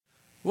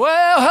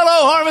Well,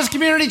 hello, Harvest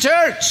Community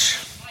Church.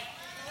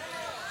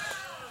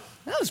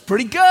 That was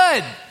pretty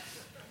good.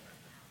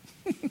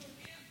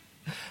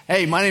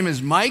 Hey, my name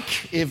is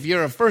Mike. If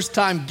you're a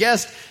first-time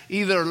guest,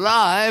 either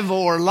live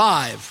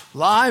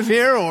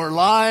here or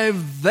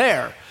live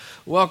there,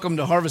 welcome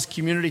to Harvest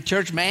Community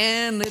Church.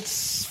 Man, it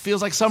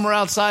feels like summer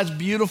outside. It's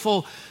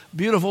beautiful,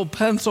 beautiful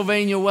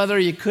Pennsylvania weather.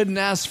 You couldn't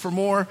ask for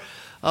more.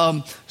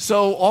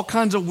 So all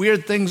kinds of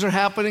weird things are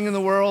happening in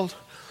the world.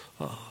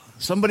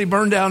 Somebody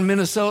burned down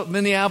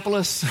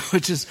Minneapolis,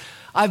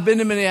 I've been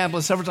to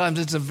Minneapolis several times.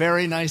 It's a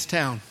very nice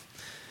town.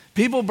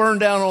 People burn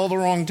down all the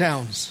wrong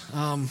towns.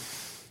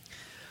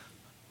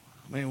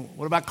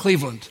 What about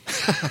Cleveland?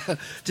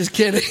 Just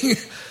kidding.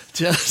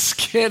 Just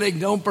kidding.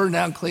 Don't burn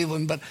down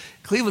Cleveland. But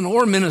Cleveland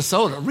or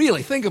Minnesota,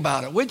 really, think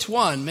about it. Which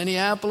one?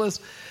 Minneapolis?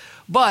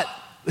 But,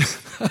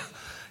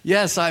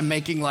 yes, I'm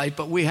making light,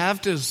 but we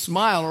have to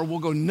smile or we'll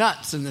go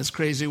nuts in this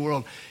crazy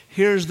world.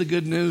 Here's the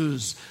good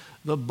news.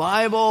 The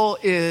Bible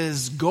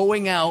is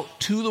going out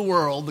to the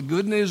world, the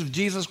good news of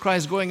Jesus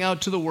Christ going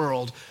out to the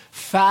world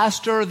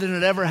faster than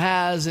it ever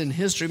has in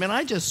history. Man,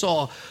 I just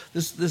saw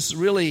this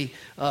really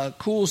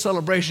cool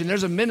celebration.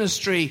 There's a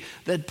ministry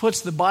that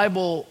puts the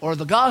Bible or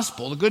the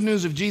gospel, the good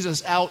news of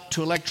Jesus, out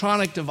to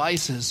electronic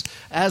devices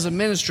as a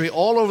ministry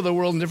all over the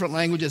world in different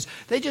languages.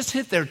 They just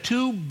hit their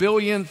 2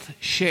 billionth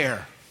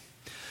share.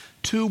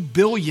 2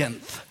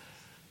 billionth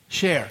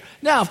share.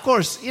 Now, of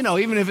course,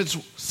 even if it's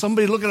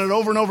somebody looking at it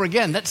over and over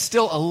again, that's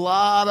still a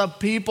lot of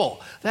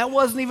people. That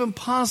wasn't even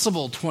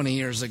possible 20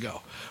 years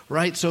ago,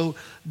 right? So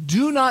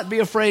do not be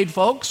afraid,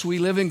 folks. We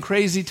live in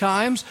crazy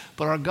times,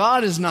 but our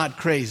God is not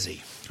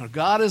crazy. Our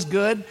God is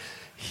good.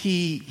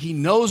 He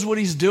knows what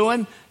he's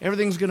doing.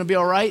 Everything's going to be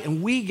all right,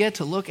 and we get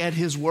to look at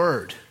his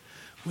word.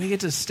 We get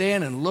to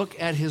stand and look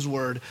at his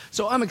word.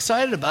 So I'm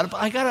excited about it,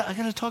 but I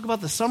gotta talk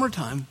about the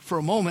summertime for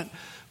a moment,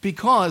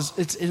 because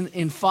it's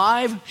in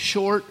 5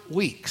 short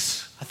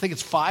weeks. I think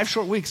it's 5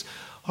 short weeks.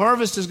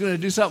 Harvest is going to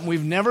do something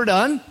we've never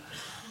done,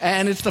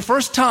 and it's the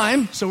first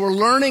time, so we're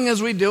learning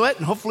as we do it,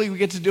 and hopefully we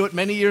get to do it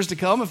many years to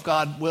come if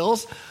God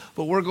wills.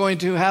 But we're going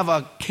to have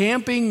a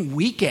camping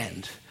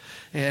weekend,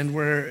 and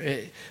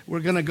we're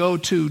going to go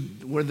to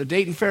where the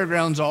Dayton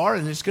Fairgrounds are,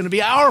 and it's going to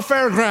be our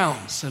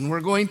fairgrounds, and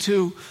we're going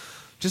to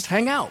just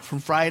hang out from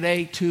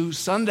Friday to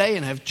Sunday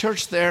and have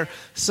church there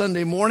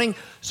Sunday morning.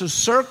 So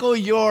circle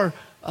your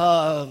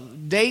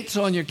dates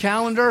on your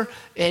calendar,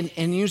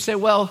 and you say,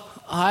 well,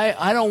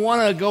 I don't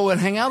want to go and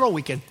hang out all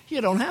weekend.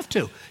 You don't have to.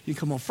 You can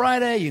come on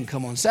Friday, you can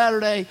come on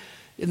Saturday,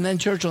 and then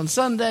church on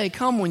Sunday.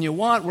 Come when you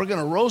want. We're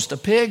going to roast a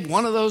pig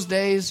one of those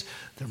days.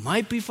 There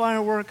might be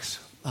fireworks.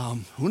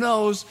 Who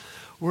knows?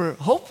 We're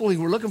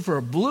looking for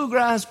a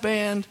bluegrass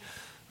band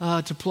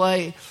to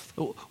play.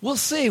 We'll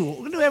see. We're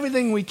going to do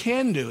everything we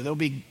can do. There'll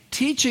be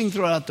teaching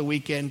throughout the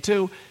weekend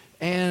too,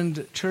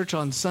 and church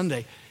on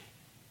Sunday.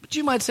 But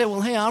you might say,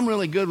 well, hey, I'm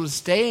really good with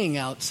staying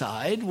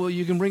outside. Well,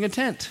 you can bring a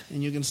tent,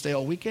 and you can stay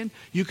all weekend.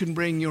 You can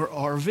bring your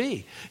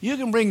RV. You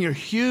can bring your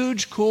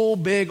huge, cool,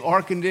 big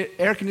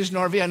air-conditioned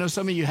RV. I know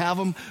some of you have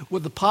them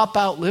with the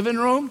pop-out living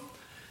room,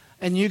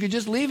 and you could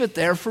just leave it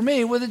there for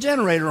me with a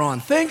generator on.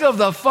 Think of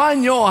the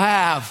fun you'll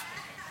have.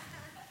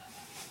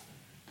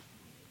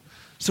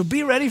 So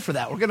be ready for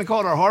that. We're going to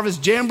call it our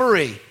Harvest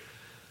Jamboree.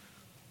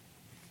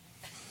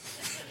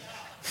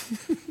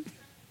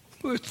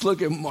 Let's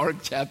look at Mark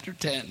chapter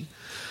 10.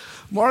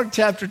 Mark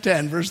chapter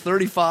 10, verse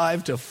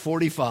 35 to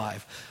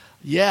 45.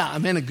 Yeah,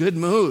 I'm in a good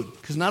mood,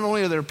 because not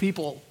only are there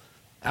people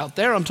out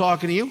there, I'm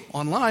talking to you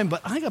online,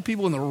 but I got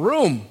people in the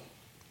room.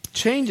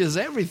 Changes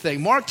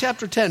everything. Mark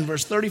chapter 10,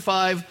 verse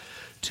 35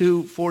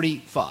 to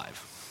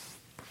 45.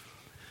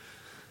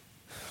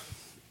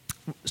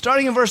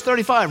 Starting in verse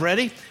 35,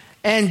 ready?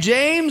 And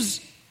James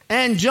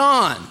and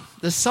John,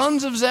 the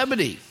sons of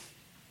Zebedee,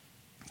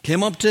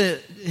 came up to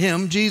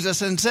him,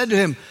 Jesus, and said to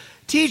him,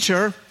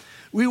 Teacher,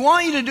 we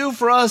want you to do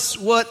for us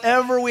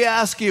whatever we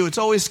ask you. It's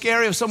always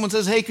scary if someone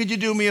says, hey, could you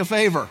do me a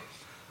favor?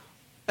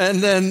 And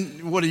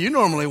then what do you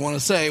normally want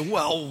to say?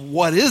 Well,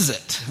 what is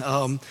it?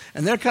 And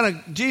they're kind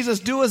of, Jesus,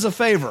 do us a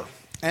favor.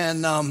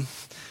 And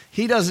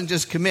he doesn't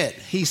just commit.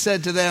 He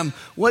said to them,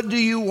 what do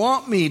you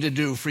want me to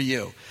do for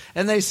you?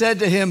 And they said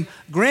to him,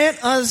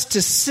 grant us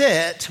to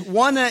sit,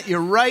 one at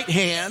your right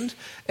hand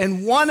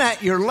and one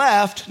at your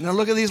left. Now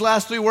look at these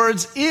last 3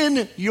 words,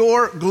 in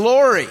your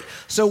glory.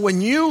 So when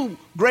you,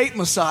 great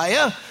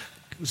Messiah,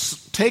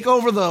 take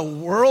over the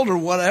world or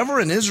whatever,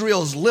 and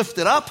Israel's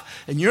lifted up,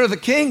 and you're the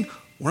king,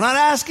 we're not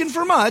asking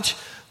for much.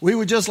 We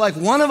would just like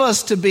one of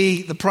us to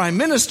be the prime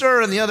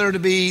minister and the other to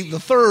be the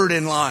third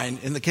in line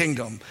in the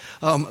kingdom.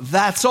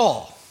 That's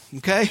all,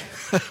 okay?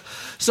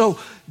 So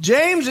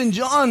James and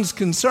John's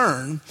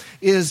concern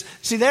is,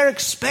 see, they're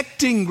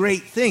expecting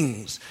great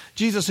things.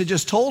 Jesus had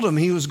just told them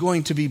he was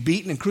going to be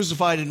beaten and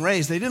crucified and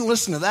raised. They didn't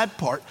listen to that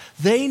part.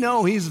 They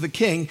know he's the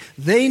king.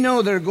 They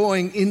know they're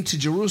going into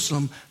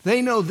Jerusalem.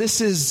 They know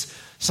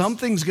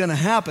something's going to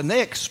happen.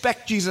 They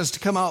expect Jesus to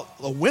come out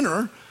a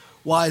winner,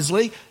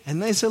 wisely.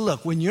 And they said,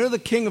 look, when you're the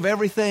king of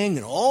everything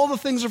and all the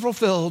things are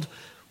fulfilled,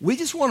 we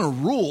just want to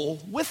rule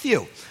with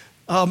you.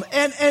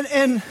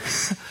 And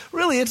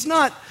really, it's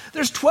not.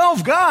 There's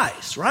 12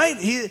 guys,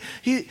 right?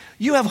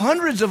 You have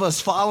hundreds of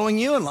us following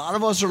you, and a lot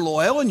of us are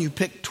loyal, and you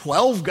pick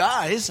 12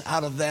 guys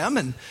out of them,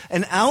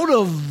 and out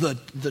of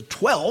the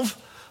 12,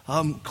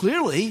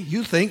 clearly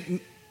you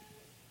think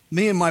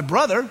me and my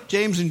brother,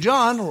 James and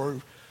John,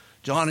 or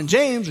John and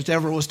James,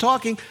 whichever was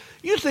talking,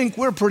 you think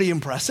we're pretty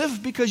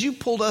impressive because you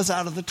pulled us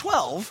out of the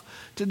 12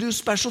 to do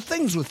special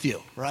things with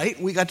you, right?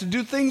 We got to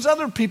do things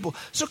other people.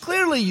 So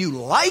clearly you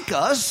like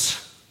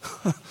us.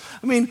 I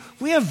mean,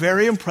 we have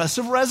very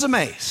impressive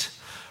resumes,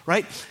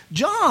 right?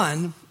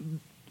 John,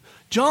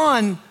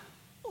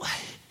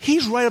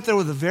 he's right up there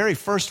with the very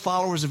first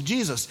followers of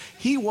Jesus.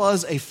 He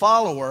was a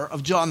follower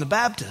of John the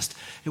Baptist.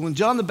 And when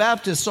John the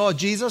Baptist saw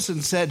Jesus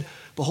and said,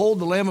 "Behold,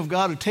 the Lamb of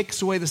God who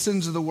takes away the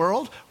sins of the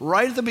world,"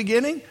 right at the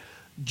beginning,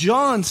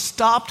 John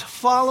stopped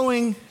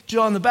following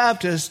John the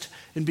Baptist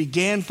and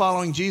began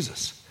following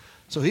Jesus.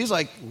 So he's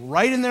like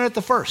right in there at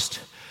the first,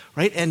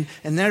 right? And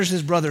there's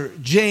his brother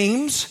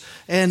James,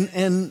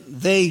 and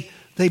they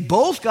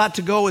both got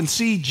to go and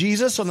see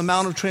Jesus on the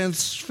Mount of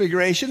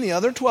Transfiguration. The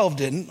other 12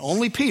 didn't,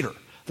 only Peter.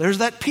 There's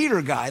that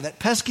Peter guy, that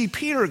pesky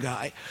Peter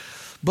guy.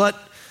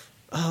 But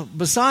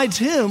besides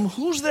him,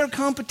 who's their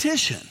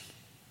competition?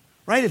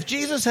 Right? If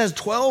Jesus has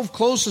 12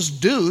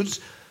 closest dudes,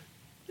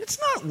 it's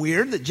not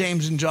weird that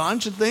James and John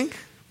should think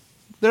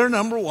they're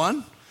number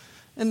one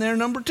and they're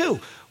number two.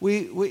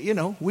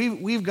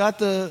 We've got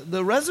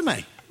the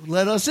resume.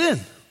 Let us in.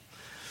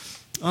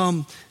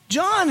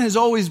 John has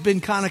always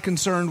been kind of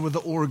concerned with the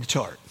org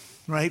chart,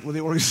 right? With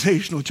the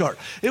organizational chart.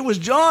 It was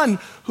John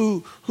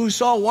who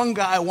saw one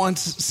guy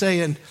once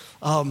saying,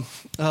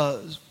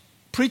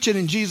 preaching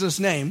in Jesus'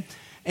 name,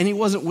 and he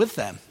wasn't with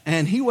them.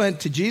 And he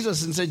went to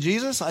Jesus and said,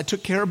 "Jesus, I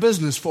took care of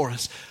business for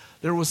us.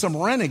 There was some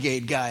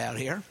renegade guy out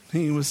here.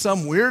 He was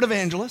some weird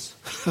evangelist,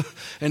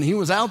 and he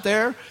was out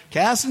there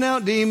casting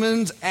out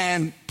demons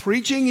and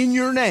preaching in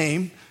your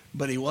name,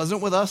 but he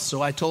wasn't with us,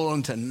 so I told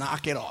him to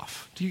knock it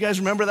off." Do you guys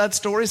remember that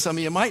story? Some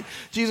of you might.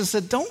 Jesus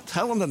said, "Don't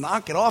tell him to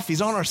knock it off.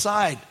 He's on our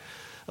side."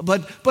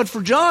 But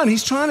for John,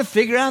 he's trying to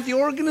figure out the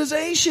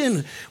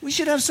organization. We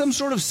should have some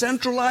sort of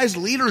centralized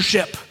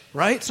leadership,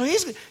 right? So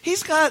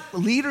he's got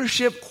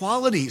leadership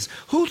qualities.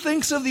 Who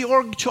thinks of the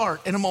org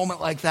chart in a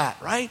moment like that,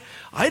 right?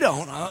 I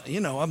don't.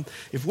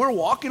 If we're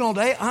walking all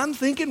day, I'm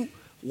thinking,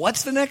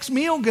 what's the next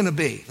meal going to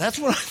be? That's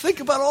what I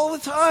think about all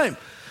the time.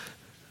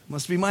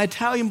 Must be my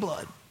Italian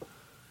blood.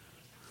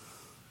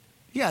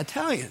 Yeah,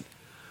 Italian,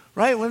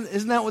 right?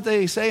 Isn't that what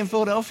they say in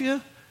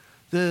Philadelphia?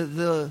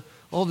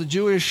 All the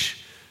Jewish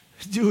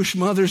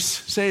mothers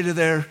say to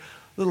their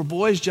little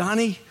boys,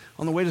 "Johnny,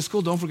 on the way to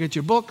school, don't forget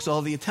your books."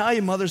 All the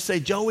Italian mothers say,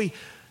 "Joey,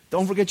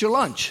 don't forget your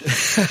lunch."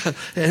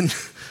 And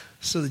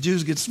so the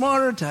Jews get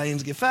smarter,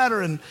 Italians get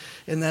fatter, and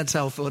that's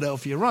how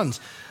Philadelphia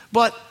runs.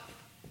 But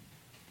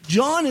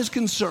John is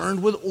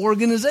concerned with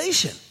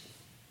organization.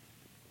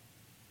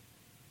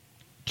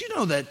 Do you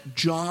know that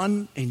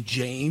John and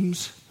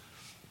James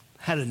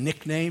had a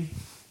nickname?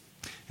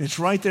 It's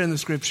right there in the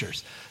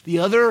scriptures. The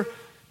other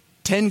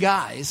 10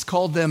 guys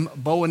called them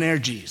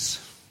Boanerges.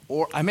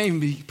 Or I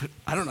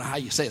don't know how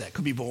you say that.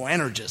 Could be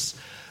Boanerges.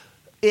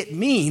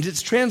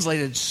 It's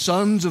translated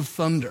sons of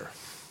thunder.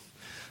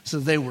 So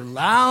they were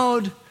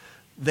loud,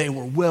 they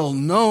were well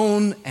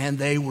known, and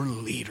they were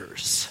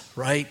leaders,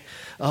 right?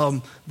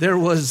 There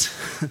was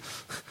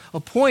a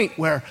point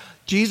where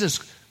Jesus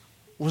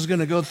was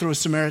going to go through a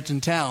Samaritan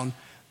town.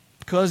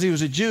 Because he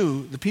was a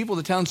Jew, the people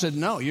of the town said,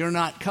 "No, you're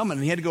not coming."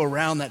 And he had to go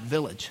around that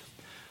village.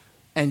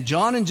 And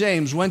John and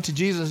James went to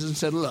Jesus and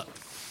said, "Look,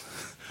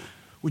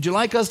 would you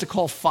like us to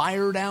call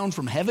fire down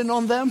from heaven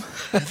on them?"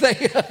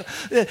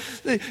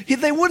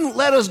 They wouldn't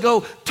let us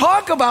go.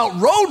 Talk about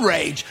road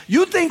rage.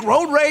 You think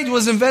road rage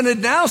was invented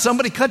now?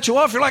 Somebody cut you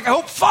off. You're like, "I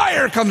hope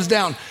fire comes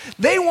down."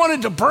 They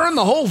wanted to burn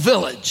the whole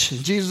village.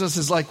 And Jesus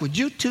is like, "Would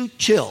you two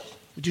chill?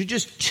 Would you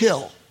just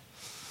chill?"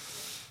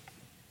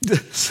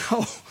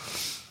 So,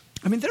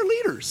 they're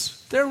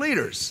leaders. They're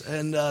leaders.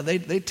 And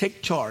they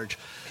take charge.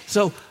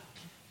 So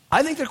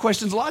I think their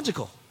question's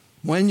logical.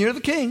 When you're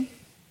the king,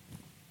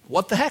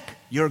 what the heck?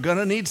 You're going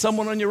to need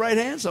someone on your right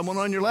hand, someone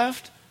on your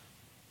left.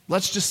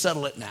 Let's just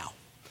settle it now.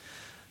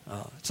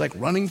 It's like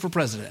running for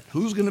president.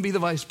 Who's going to be the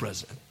vice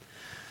president?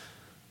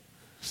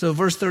 So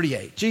verse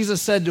 38,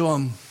 Jesus said to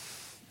him,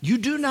 "You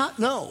do not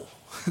know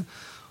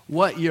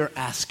what you're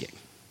asking.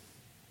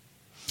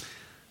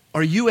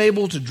 Are you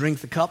able to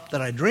drink the cup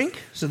that I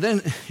drink?" So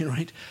then,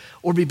 right,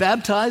 or be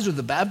baptized with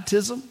the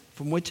baptism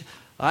from which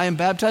I am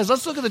baptized?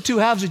 Let's look at the two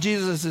halves of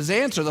Jesus'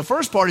 answer. The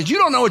first part is, you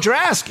don't know what you're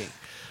asking.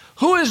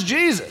 Who is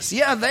Jesus?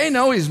 Yeah, they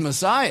know he's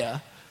Messiah,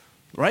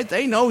 right?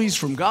 They know he's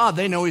from God.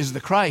 They know he's the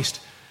Christ.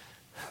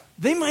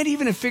 They might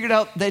even have figured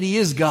out that he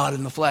is God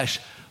in the flesh.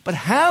 But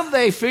have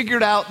they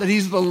figured out that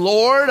he's the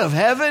Lord of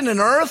heaven and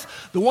earth,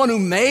 the one who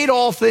made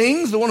all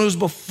things, the one who's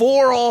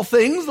before all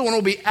things, the one who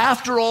will be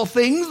after all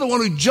things, the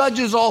one who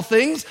judges all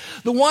things,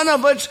 the one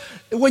of which,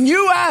 when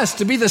you ask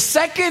to be the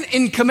second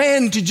in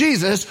command to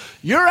Jesus,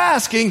 you're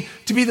asking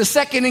to be the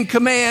second in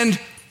command,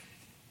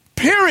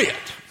 period.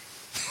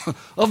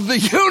 of the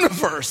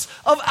universe,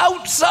 of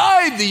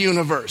outside the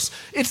universe.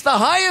 It's the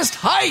highest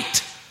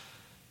height.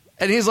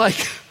 And he's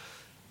like,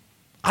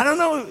 I don't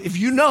know if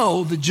you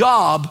know the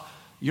job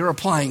you're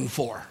applying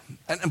for.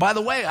 And by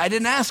the way, I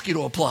didn't ask you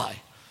to apply.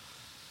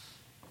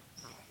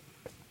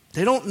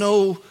 They don't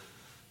know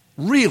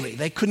really.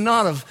 They could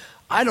not have,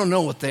 I don't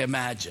know what they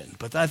imagined,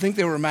 but I think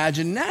they were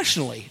imagined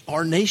nationally.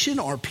 Our nation,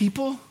 our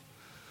people.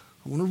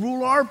 I want to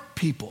rule our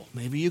people.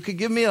 Maybe you could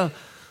give me a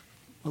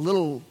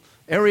little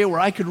area where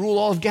I could rule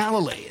all of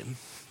Galilee and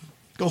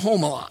go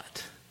home a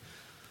lot.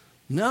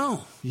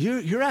 No,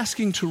 you're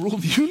asking to rule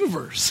the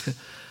universe.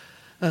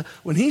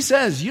 When he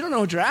says, you don't know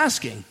what you're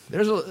asking,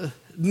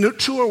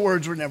 truer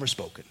words were never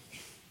spoken.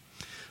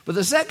 But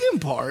the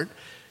second part,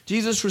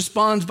 Jesus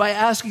responds by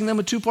asking them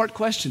a two-part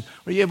question.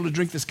 Are you able to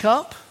drink this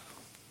cup?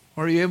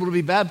 Or are you able to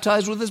be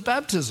baptized with this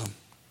baptism?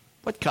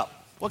 What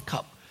cup? What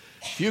cup?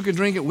 If you can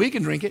drink it, we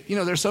can drink it. You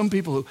know, there's some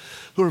people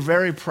who are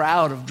very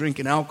proud of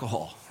drinking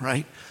alcohol,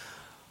 right?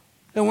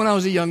 And when I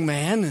was a young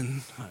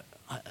man,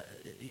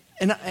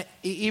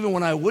 even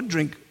when I would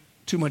drink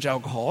too much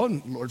alcohol,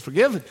 and Lord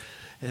forgive it,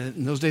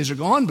 and those days are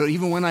gone, but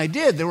even when I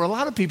did, there were a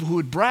lot of people who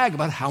would brag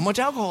about how much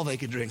alcohol they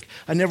could drink.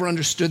 I never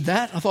understood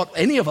that. I thought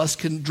any of us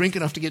can drink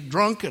enough to get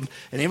drunk, and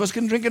any of us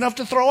can drink enough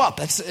to throw up.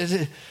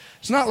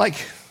 It's not like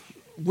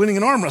winning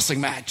an arm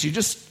wrestling match. You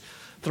just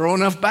throw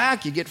enough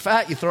back, you get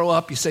fat, you throw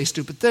up, you say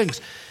stupid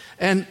things.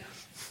 And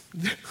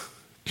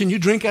can you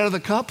drink out of the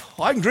cup?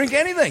 Well, I can drink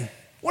anything.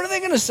 What are they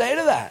going to say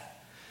to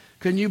that?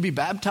 Can you be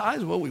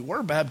baptized? Well, we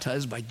were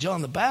baptized by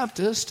John the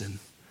Baptist, and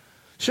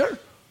sure.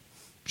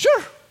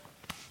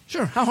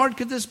 How hard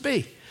could this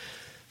be?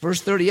 Verse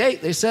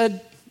 38, they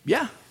said,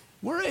 yeah,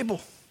 we're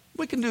able.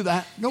 We can do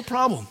that. No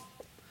problem.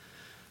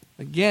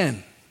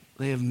 Again,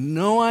 they have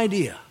no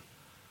idea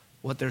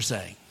what they're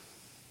saying.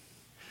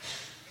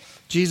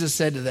 Jesus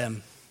said to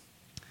them,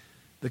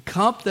 the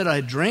cup that I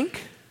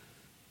drink,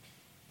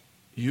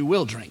 you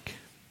will drink.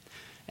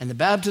 And the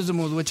baptism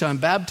with which I'm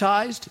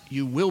baptized,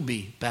 you will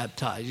be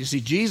baptized. You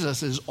see,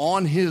 Jesus is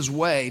on his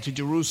way to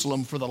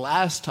Jerusalem for the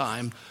last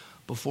time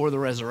before the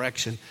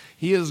resurrection.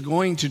 He is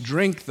going to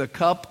drink the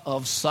cup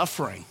of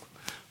suffering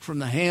from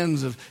the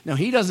hands of... Now,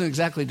 he doesn't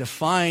exactly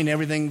define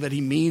everything that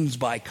he means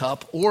by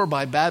cup or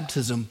by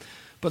baptism,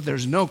 but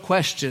there's no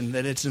question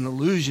that it's an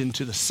allusion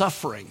to the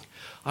suffering.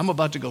 I'm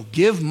about to go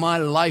give my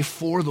life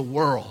for the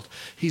world.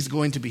 He's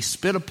going to be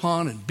spit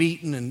upon and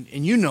beaten,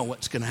 and you know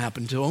what's going to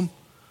happen to him.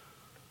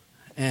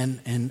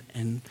 And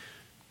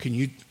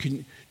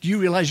do you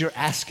realize you're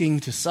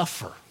asking to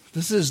suffer?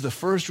 This is the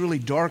first really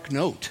dark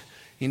note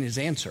in his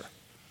answer.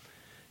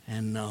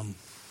 And in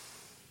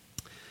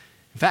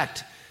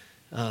fact,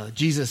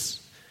 Jesus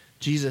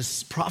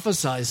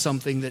prophesies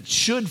something that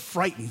should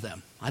frighten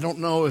them. I don't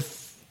know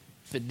if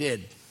it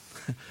did.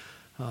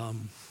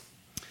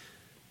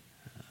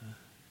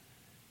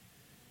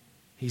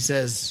 He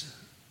says,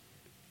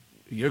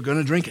 you're going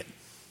to drink it.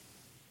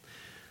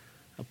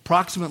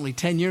 Approximately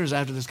 10 years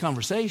after this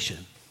conversation,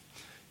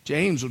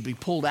 James would be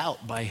pulled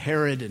out by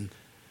Herod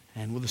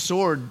and with a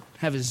sword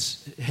have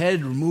his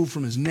head removed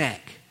from his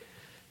neck.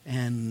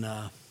 And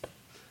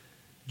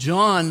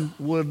John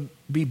would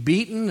be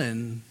beaten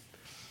and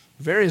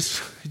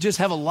just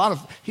have a lot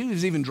of, he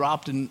was even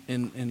dropped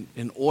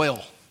in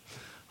oil,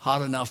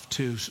 hot enough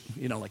to,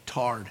 like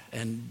tarred.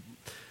 And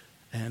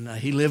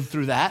he lived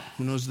through that.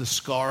 Who knows the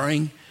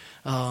scarring?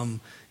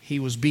 He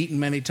was beaten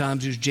many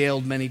times. He was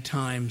jailed many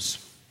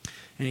times.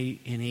 And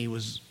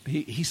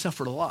he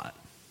suffered a lot.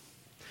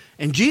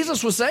 And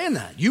Jesus was saying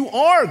that. You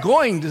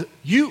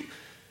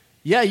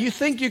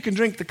think you can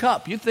drink the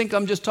cup. You think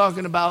I'm just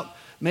talking about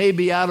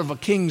maybe out of a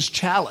king's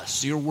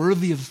chalice. You're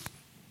worthy of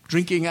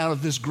drinking out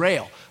of this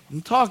grail.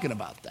 I'm talking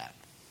about that.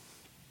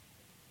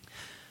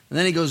 And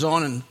then he goes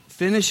on and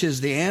finishes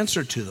the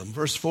answer to them.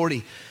 Verse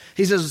 40,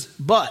 he says,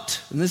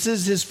 but, and this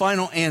is his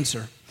final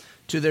answer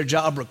to their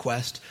job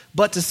request,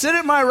 but to sit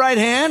at my right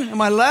hand and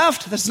my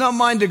left, that's not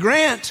mine to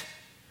grant.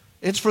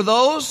 It's for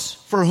those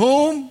for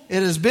whom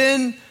it has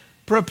been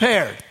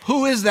prepared.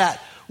 Who is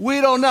that?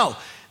 We don't know.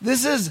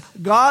 This is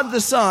God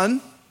the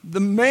Son, the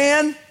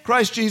man,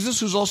 Christ Jesus,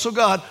 who's also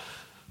God.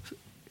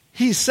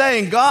 He's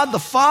saying God the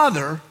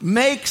Father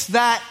makes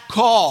that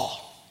call.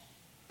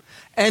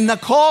 And the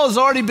call has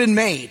already been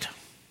made.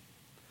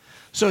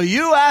 So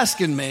you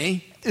asking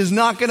me is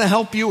not going to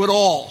help you at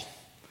all.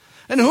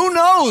 And who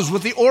knows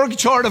what the org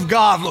chart of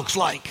God looks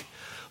like?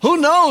 Who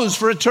knows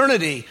for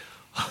eternity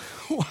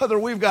whether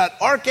we've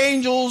got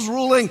archangels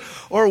ruling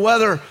or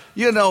whether,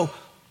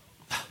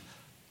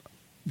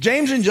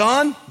 James and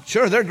John,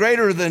 sure, they're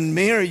greater than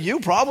me or you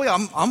probably.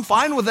 I'm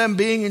fine with them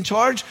being in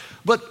charge.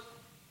 But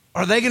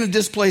are they going to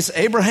displace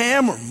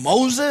Abraham or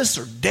Moses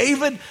or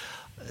David?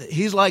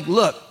 He's like,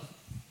 look,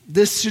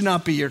 this should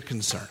not be your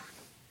concern.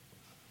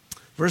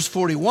 Verse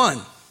 41,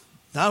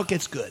 now it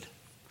gets good.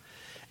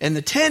 And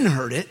the 10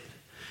 heard it,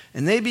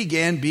 and they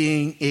began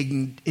being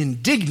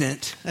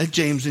indignant at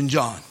James and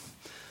John.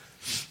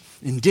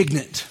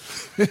 Indignant.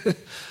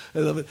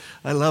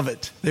 I love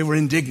it. They were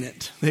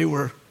indignant. They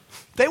were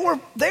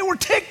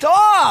ticked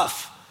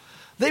off.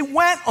 They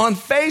went on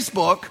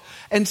Facebook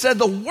and said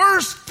the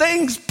worst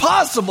things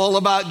possible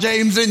about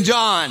James and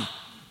John.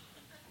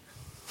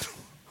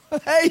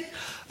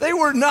 They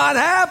were not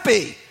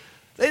happy.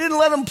 They didn't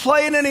let them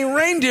play in any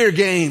reindeer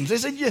games. They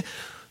said,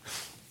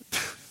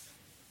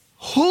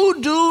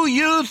 who do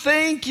you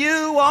think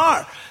you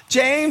are?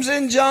 James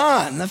and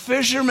John, the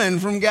fishermen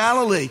from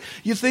Galilee.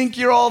 You think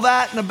you're all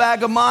that in a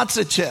bag of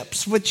matzah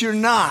chips, but you're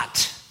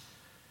not.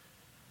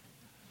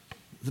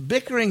 The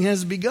bickering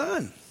has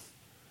begun.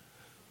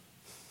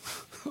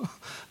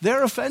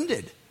 They're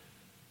offended.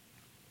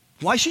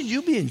 Why should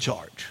you be in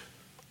charge?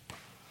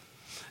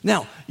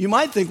 Now, you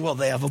might think, well,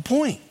 they have a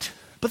point.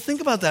 But think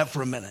about that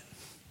for a minute.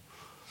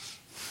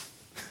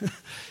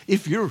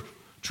 If you're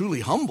truly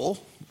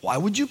humble, why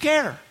would you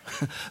care?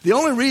 The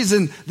only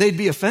reason they'd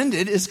be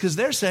offended is because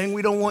they're saying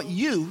we don't want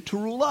you to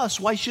rule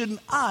us. Why shouldn't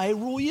I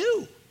rule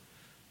you?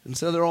 And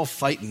so they're all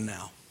fighting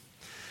now.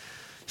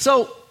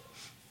 So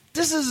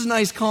this is a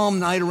nice calm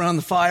night around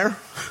the fire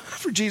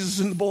for Jesus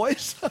and the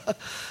boys.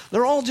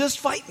 They're all just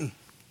fighting.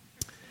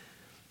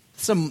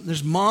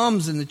 There's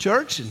moms in the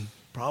church and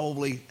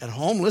probably at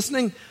home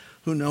listening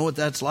who know what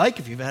that's like,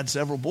 if you've had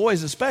several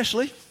boys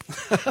especially.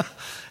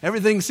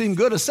 Everything seemed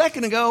good a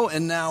second ago,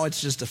 and now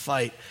it's just a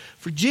fight.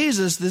 For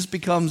Jesus, this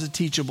becomes a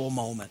teachable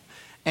moment.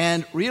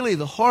 And really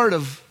the heart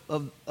of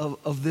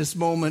this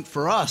moment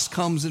for us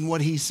comes in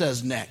what he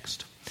says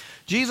next.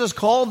 Jesus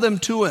called them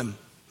to him.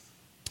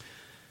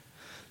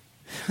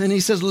 And he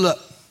says, look,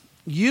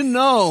 you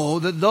know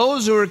that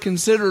those who are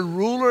considered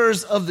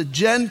rulers of the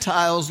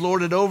Gentiles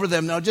lord it over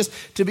them. Now, just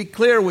to be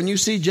clear, when you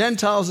see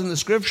Gentiles in the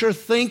scripture,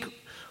 think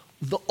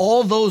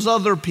all those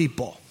other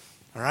people,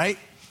 all right?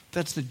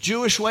 That's the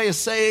Jewish way of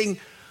saying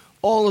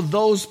all of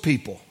those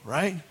people,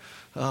 right?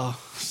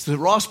 It's the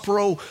Ross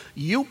Perot,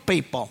 you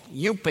people.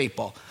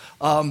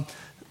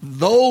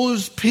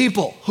 Those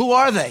people, who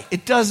are they?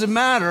 It doesn't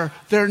matter.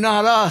 They're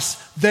not us.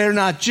 They're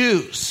not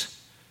Jews.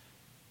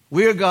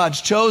 We're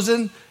God's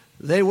chosen.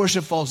 They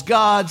worship false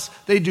gods.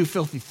 They do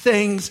filthy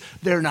things.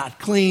 They're not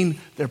clean.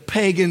 They're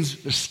pagans.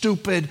 They're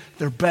stupid.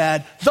 They're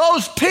bad.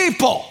 Those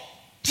people,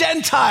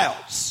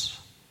 Gentiles.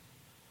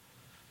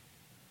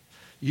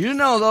 You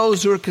know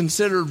those who are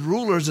considered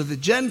rulers of the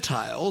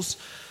Gentiles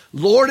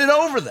lord it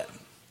over them.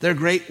 Their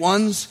great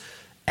ones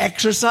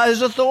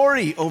exercise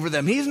authority over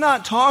them. He's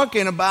not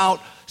talking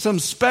about some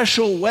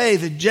special way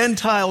the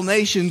Gentile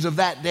nations of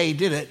that day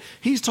did it.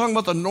 He's talking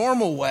about the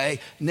normal way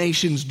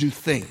nations do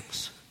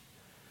things.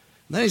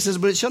 And then he says,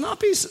 but it shall not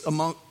be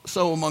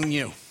so among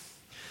you.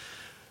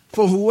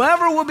 For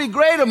whoever will be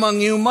great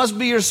among you must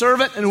be your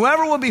servant, and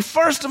whoever will be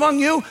first among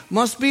you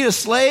must be a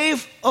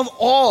slave of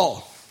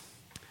all.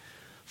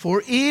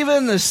 For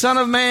even the Son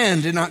of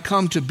Man did not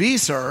come to be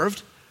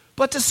served,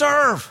 but to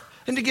serve,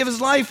 and to give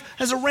his life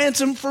as a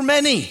ransom for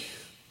many.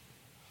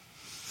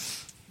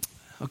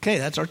 Okay,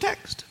 that's our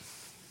text.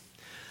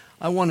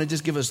 I want to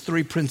just give us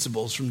 3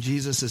 principles from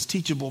Jesus'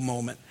 teachable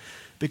moment,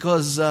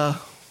 because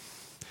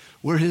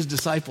we're his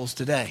disciples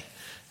today.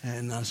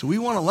 And so we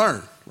want to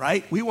learn,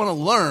 right? We want to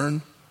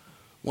learn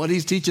what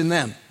he's teaching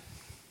them.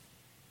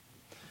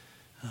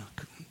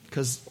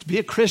 Because to be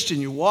a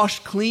Christian, you're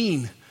washed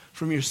clean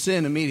from your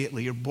sin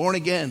immediately. You're born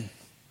again.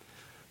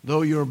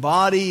 Though your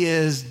body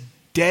is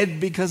dead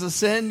because of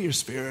sin, your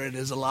spirit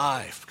is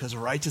alive because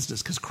of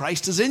righteousness, because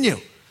Christ is in you.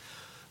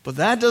 But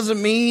that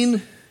doesn't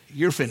mean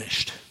you're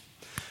finished.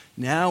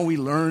 Now we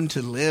learn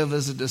to live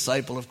as a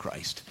disciple of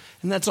Christ.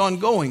 And that's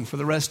ongoing for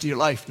the rest of your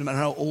life, no matter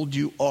how old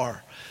you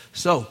are.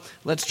 So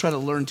let's try to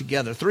learn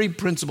together. 3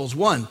 principles.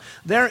 1,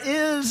 there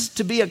is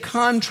to be a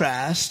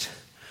contrast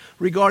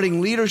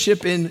regarding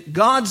leadership in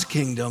God's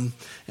kingdom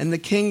and the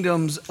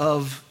kingdoms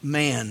of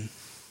man.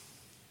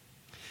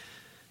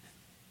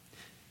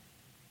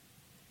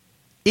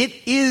 It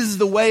is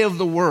the way of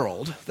the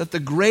world that the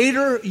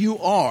greater you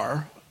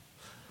are,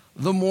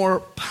 the more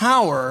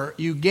power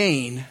you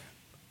gain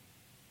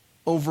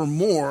over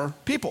more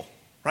people,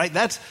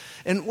 right?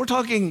 And we're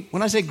talking,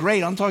 when I say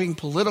great, I'm talking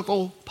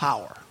political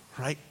power,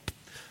 right?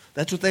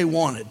 That's what they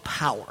wanted,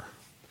 power.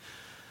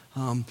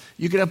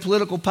 You can have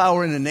political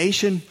power in a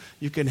nation.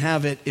 You can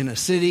have it in a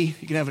city.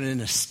 You can have it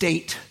in a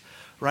state,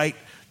 right?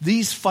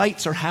 These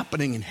fights are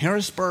happening in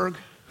Harrisburg,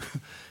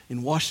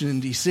 in Washington,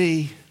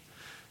 D.C.,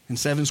 in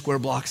 7 square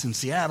blocks in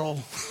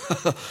Seattle.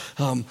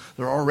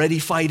 They're already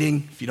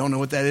fighting. If you don't know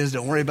what that is,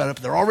 don't worry about it.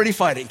 But they're already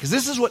fighting because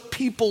this is what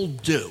people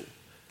do,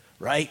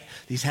 right?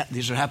 These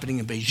are happening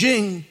in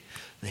Beijing.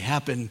 They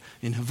happen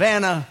in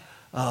Havana.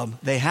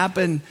 They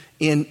happen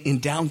in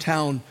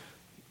downtown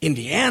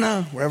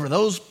Indiana, wherever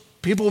those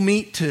people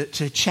meet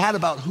to chat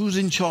about who's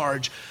in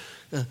charge.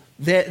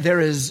 There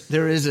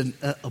is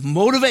a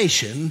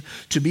motivation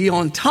to be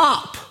on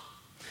top.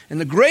 And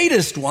the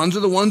greatest ones are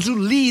the ones who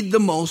lead the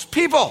most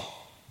people.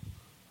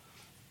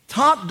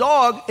 Top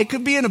dog, it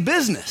could be in a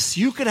business.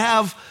 You could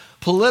have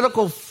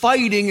political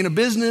fighting in a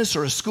business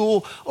or a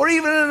school or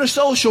even in a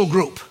social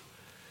group.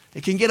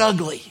 It can get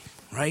ugly,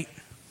 right?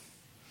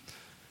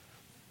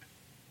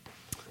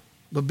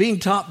 But being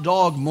top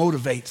dog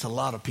motivates a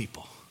lot of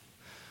people.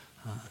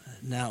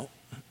 Now,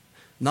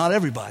 not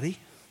everybody,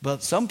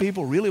 But some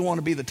people really want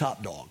to be the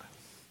top dog.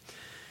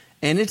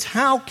 And it's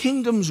how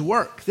kingdoms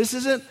work. This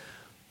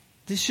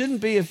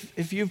shouldn't be,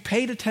 if you've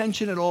paid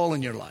attention at all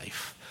in your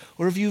life,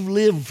 or if you've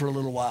lived for a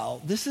little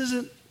while, this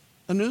isn't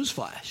a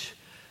newsflash.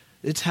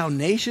 It's how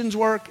nations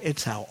work.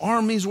 It's how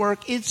armies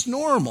work. It's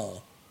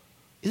normal.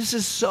 This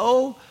is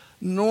so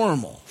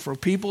normal for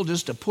people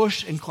just to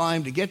push and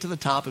climb to get to the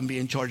top and be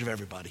in charge of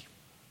everybody.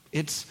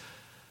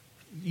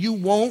 You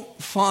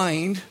won't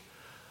find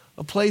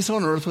a place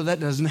on earth where that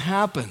doesn't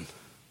happen.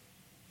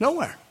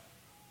 Nowhere.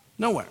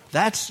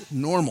 That's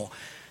normal.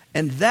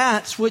 And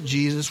that's what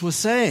Jesus was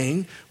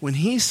saying when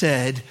he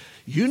said,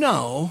 you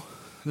know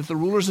that the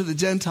rulers of the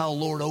Gentile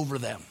lord over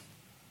them,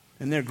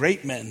 and their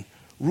great men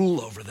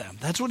rule over them.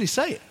 That's what he's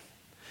saying.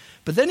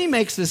 But then he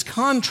makes this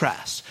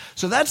contrast.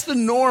 So that's the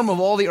norm of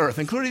all the earth,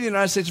 including the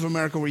United States of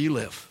America where you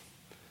live.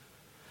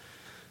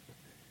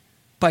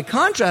 By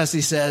contrast,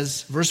 he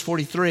says, verse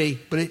 43,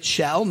 but it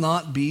shall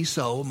not be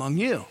so among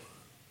you.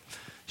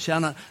 Shall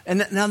not.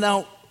 And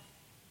now,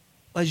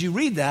 as you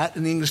read that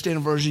in the English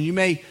Standard Version, you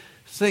may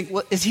think,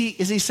 well, is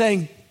he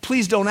saying,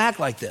 please don't act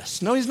like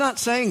this? No, he's not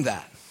saying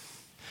that.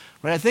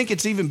 Right? I think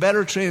it's even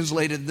better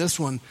translated, this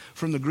one,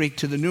 from the Greek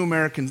to the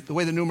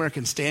way the New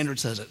American Standard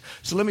says it.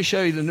 So let me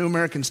show you the New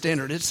American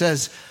Standard. It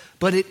says,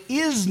 but it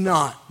is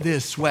not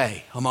this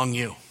way among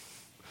you.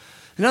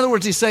 In other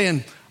words, he's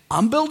saying,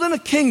 I'm building a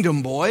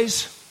kingdom,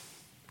 boys.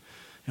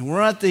 And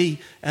we're at the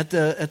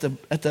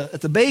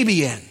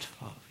baby end.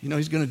 You know,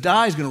 he's going to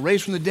die. He's going to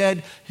raise from the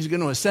dead. He's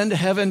going to ascend to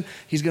heaven.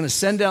 He's going to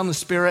send down the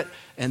Spirit.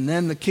 And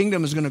then the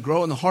kingdom is going to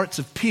grow in the hearts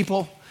of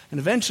people. And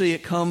eventually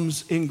it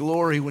comes in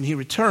glory when he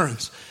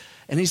returns.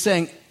 And he's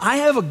saying, I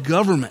have a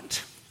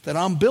government that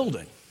I'm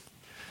building.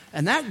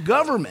 And that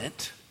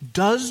government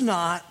does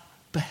not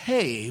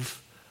behave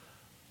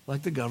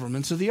like the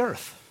governments of the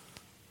earth.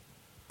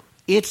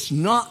 It's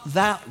not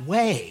that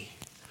way.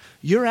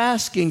 You're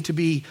asking to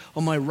be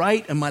on my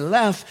right and my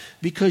left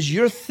because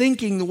you're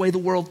thinking the way the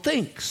world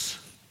thinks.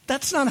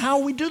 That's not how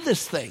we do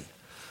this thing.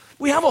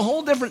 We have a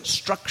whole different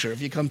structure.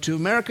 If you come to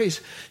America, you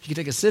can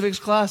take a civics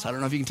class. I don't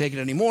know if you can take it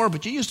anymore,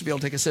 but you used to be able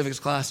to take a civics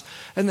class,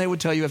 and they would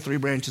tell you have 3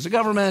 branches of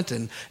government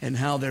and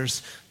how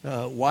there's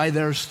why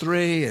there's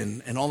 3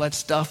 and all that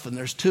stuff. And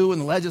there's 2 in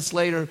the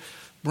legislature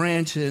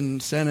branch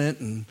and Senate,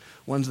 and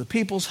one's the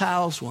people's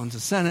house, one's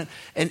the Senate.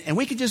 And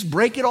we could just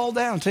break it all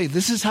down and tell you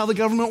this is how the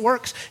government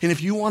works. And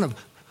if you want to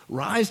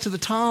rise to the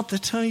top,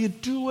 that's how you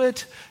do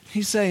it.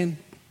 He's saying,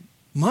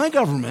 my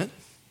government,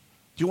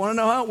 do you want to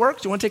know how it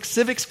works? Do you want to take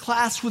civics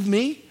class with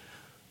me?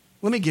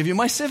 Let me give you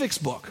my civics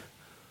book.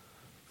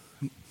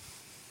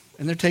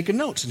 And they're taking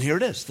notes, and here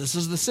it is. This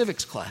is the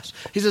civics class.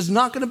 He says, it's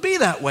not going to be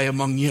that way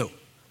among you.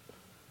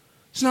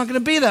 It's not going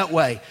to be that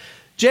way.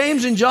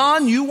 James and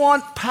John, you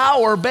want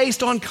power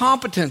based on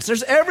competence.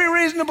 There's every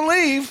reason to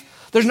believe,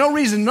 there's no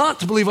reason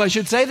not to believe, I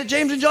should say, that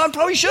James and John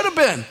probably should have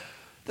been.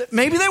 That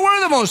maybe they were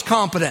the most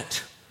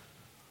competent.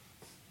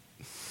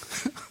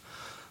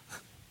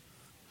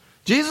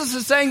 Jesus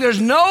is saying there's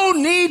no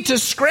need to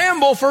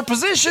scramble for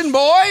position,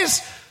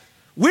 boys.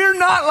 We're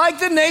not like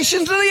the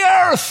nations of the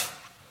earth.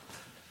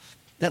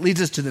 That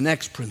leads us to the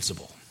next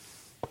principle.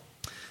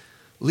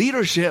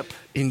 Leadership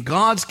in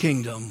God's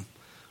kingdom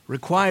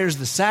requires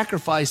the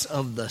sacrifice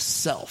of the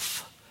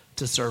self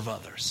to serve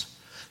others.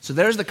 So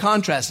there's the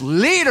contrast.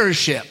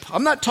 Leadership.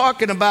 I'm not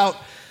talking about,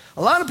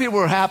 a lot of people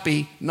are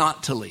happy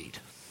not to lead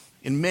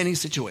in many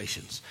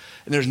situations.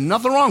 And there's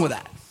nothing wrong with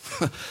that.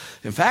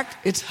 In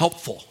fact, it's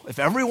helpful. If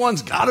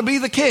everyone's got to be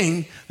the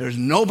king, there's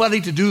nobody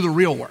to do the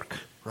real work,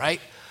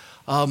 right?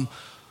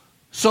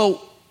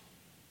 So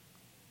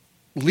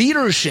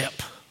leadership,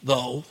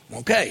 though,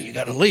 okay, you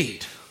got to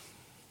lead.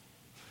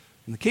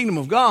 In the kingdom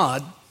of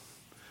God,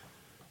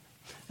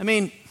 I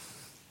mean,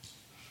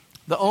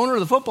 the owner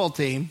of the football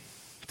team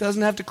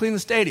doesn't have to clean the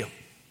stadium,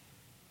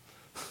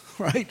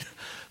 right?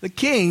 The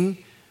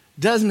king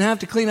doesn't have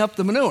to clean up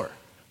the manure.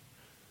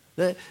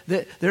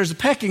 There's a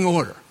pecking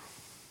order.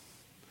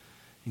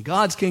 In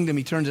God's kingdom,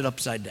 he turns it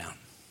upside down.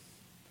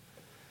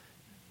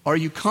 Are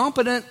you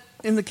competent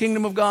in the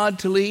kingdom of God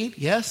to lead?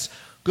 Yes?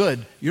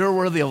 Good. You're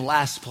worthy of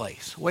last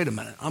place. Wait a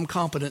minute. I'm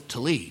competent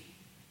to lead,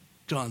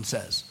 John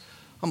says.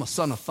 I'm a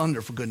son of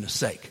thunder, for goodness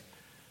sake.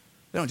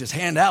 They don't just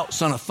hand out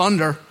son of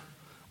thunder.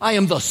 I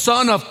am the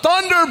son of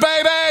thunder,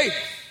 baby!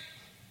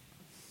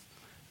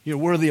 You're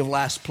worthy of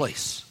last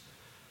place.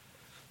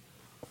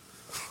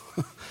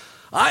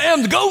 I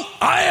am the GOAT.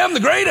 I am the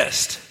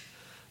greatest.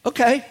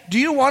 Okay, do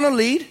you want to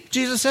lead?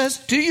 Jesus says,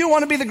 do you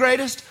want to be the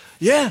greatest?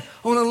 Yeah,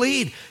 I want to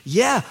lead.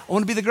 Yeah, I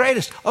want to be the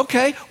greatest.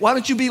 Okay, why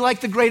don't you be like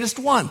the greatest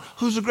one?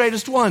 Who's the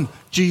greatest one?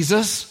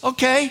 Jesus.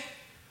 Okay.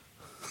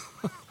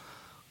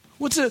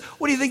 What do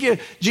you think?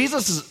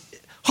 Jesus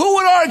is, who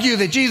would argue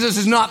that Jesus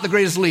is not the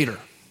greatest leader?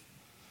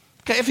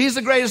 Okay, if he's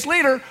the greatest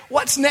leader,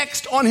 what's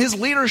next on his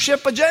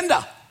leadership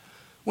agenda?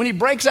 When he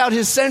breaks out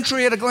his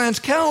century at a glance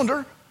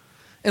calendar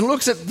and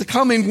looks at the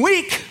coming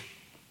week,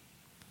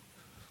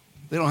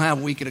 they don't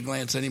have week at a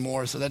glance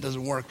anymore, so that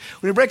doesn't work.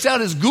 When he breaks out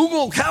his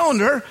Google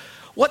calendar,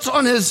 what's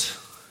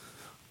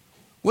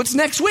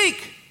next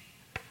week?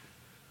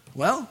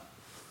 Well,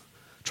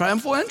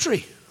 triumphal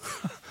entry.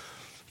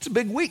 It's a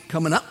big week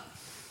coming up.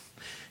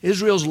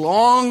 Israel's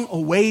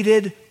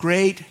long-awaited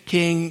great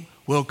king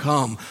will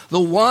come. The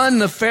one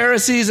the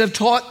Pharisees have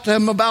taught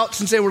them about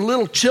since they were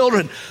little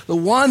children. The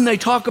one they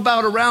talk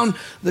about around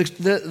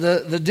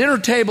the dinner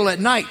table at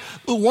night.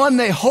 The one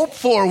they hope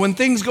for when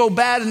things go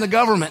bad in the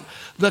government.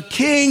 The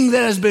king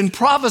that has been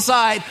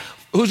prophesied,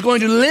 who's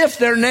going to lift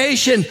their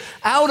nation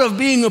out of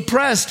being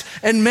oppressed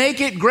and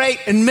make it great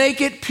and make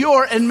it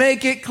pure and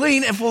make it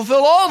clean and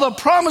fulfill all the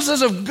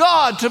promises of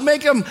God to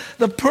make them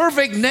the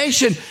perfect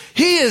nation.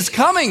 He is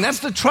coming. That's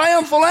the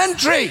triumphal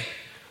entry.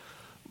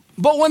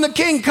 But when the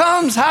king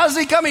comes, how does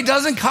he come? He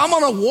doesn't come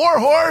on a war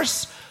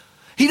horse.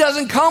 He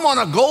doesn't come on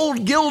a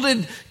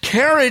gold-gilded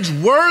carriage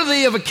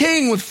worthy of a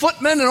king with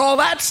footmen and all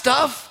that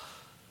stuff.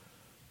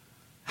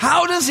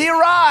 How does he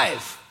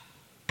arrive?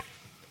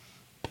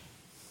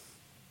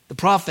 The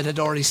prophet had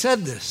already said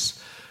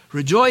this.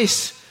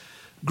 Rejoice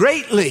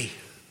greatly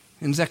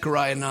in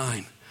Zechariah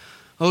 9,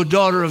 O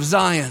daughter of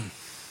Zion.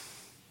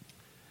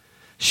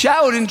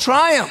 Shout in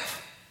triumph,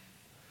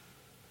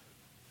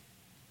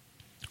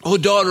 O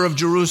daughter of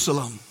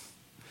Jerusalem.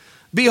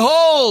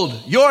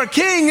 Behold, your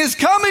king is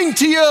coming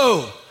to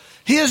you.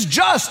 He is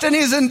just and he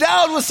is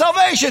endowed with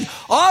salvation.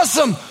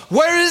 Awesome.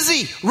 Where is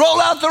he? Roll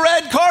out the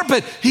red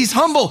carpet. He's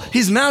humble.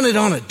 He's mounted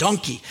on a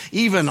donkey,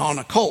 even on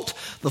a colt,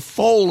 the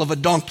foal of a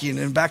donkey. And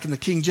then back in the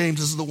King James,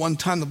 this is the one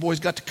time the boys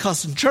got to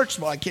cuss in church.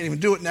 Well, I can't even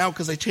do it now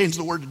because they changed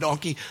the word to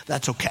donkey.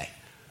 That's okay.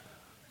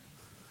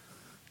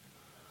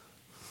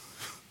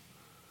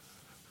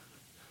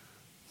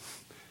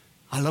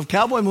 I love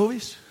cowboy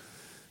movies.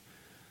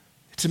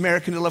 It's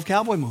American to love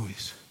cowboy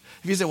movies.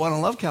 If you say, well, I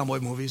don't love cowboy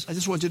movies, I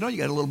just want you to know you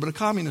got a little bit of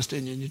communist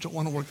in you and you don't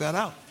want to work that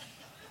out.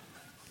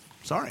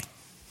 Sorry.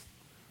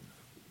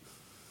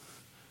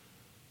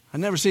 I've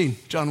never seen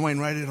John Wayne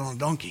ride in on a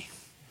donkey.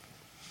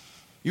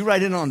 You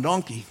ride in on a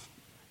donkey,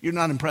 you're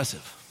not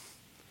impressive.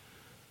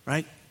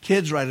 Right?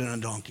 Kids ride in on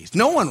donkeys.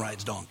 No one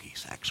rides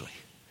donkeys, actually.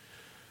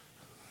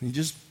 You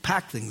just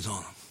pack things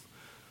on them.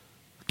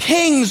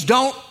 Kings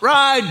don't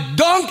ride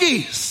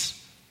donkeys.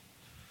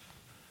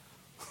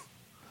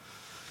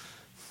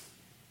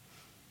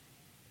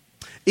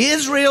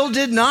 Israel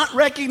did not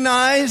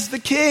recognize the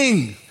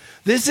king.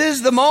 This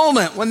is the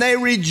moment when they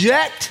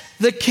reject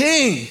the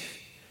king.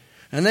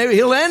 And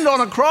he'll end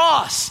on a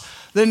cross.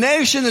 The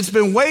nation that's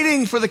been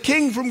waiting for the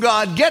king from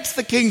God gets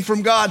the king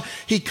from God.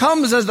 He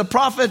comes as the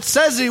prophet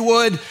says he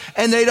would,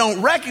 and they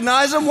don't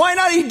recognize him. Why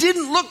not? He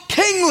didn't look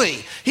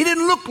kingly. He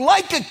didn't look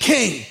like a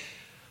king.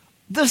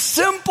 The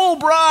simple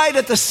bride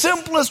at the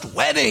simplest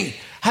wedding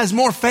has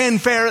more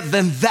fanfare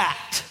than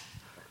that.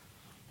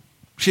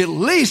 She at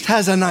least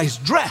has a nice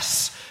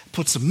dress,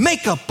 puts some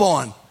makeup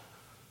on,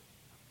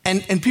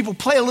 and people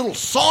play a little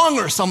song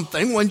or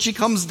something when she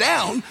comes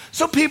down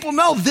so people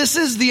know this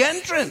is the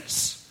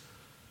entrance.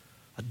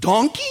 A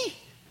donkey?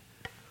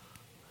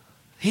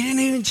 He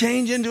didn't even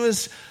change into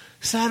his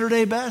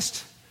Saturday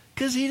best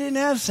because he didn't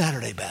have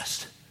Saturday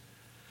best.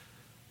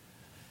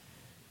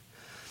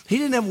 He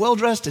didn't have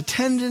well-dressed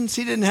attendants.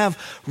 He didn't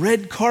have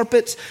red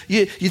carpets.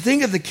 You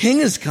think if the king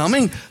is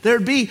coming,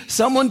 there'd be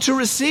someone to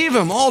receive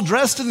him, all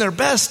dressed in their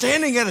best,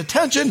 standing at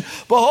attention.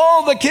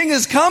 Behold, the king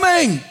is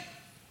coming.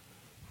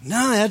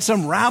 No, they had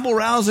some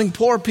rabble-rousing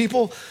poor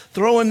people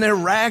throwing their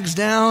rags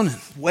down and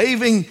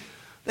waving.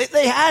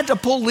 They had to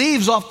pull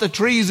leaves off the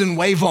trees and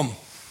wave them.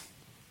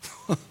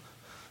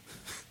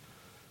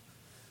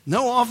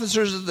 No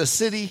officers of the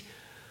city.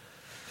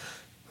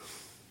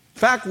 In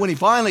fact, when he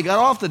finally got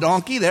off the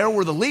donkey, there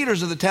were the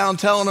leaders of the town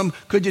telling him,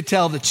 could you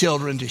tell the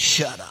children to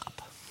shut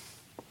up?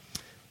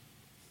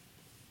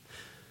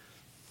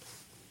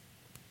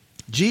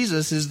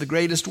 Jesus is the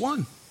greatest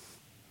one.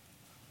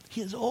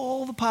 He has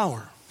all the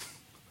power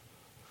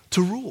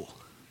to rule.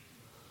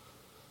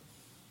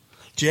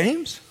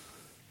 James,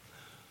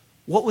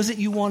 what was it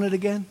you wanted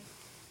again?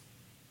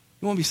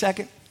 You want to be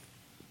second?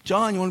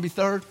 John, you want to be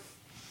third?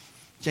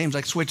 James,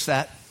 like, switch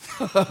that.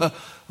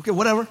 Okay,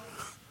 whatever.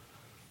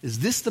 Is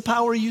this the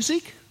power you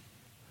seek?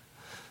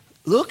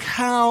 Look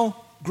how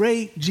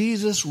great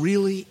Jesus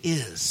really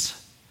is.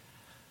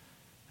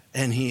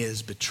 And he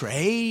is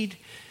betrayed.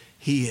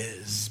 He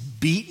is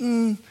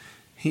beaten.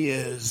 He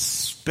is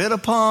spit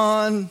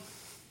upon.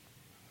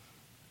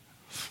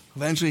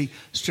 Eventually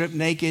stripped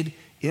naked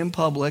in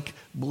public,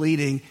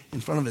 bleeding in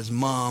front of his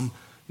mom,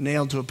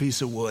 nailed to a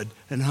piece of wood,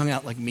 and hung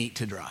out like meat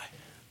to dry.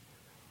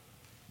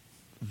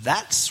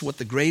 That's what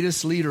the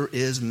greatest leader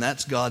is, and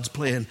that's God's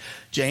plan.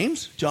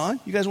 James,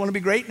 John, you guys want to be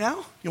great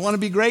now? You want to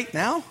be great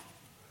now?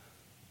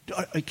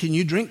 Can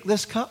you drink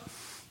this cup?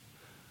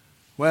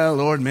 Well,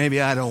 Lord, maybe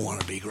I don't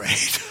want to be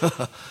great.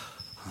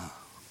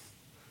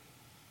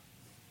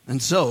 And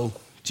so,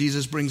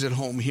 Jesus brings it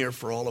home here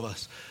for all of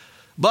us.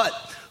 But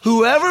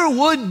whoever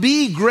would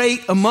be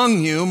great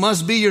among you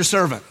must be your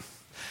servant.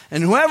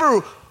 And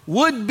whoever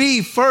would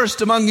be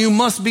first among you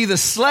must be the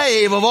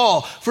slave of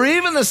all. For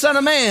even the Son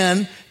of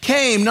Man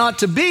came not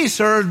to be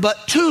served,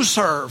 but to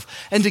serve,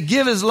 and to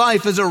give his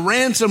life as a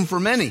ransom for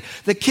many.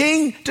 The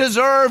king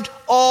deserved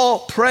all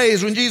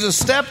praise. When Jesus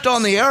stepped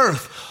on the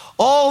earth,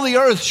 all the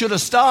earth should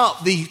have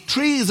stopped. The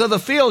trees of the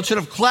field should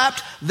have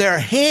clapped their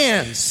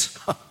hands.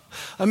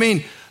 I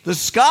mean, the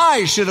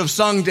sky should have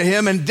sung to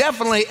him, and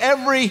definitely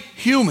every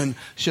human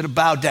should have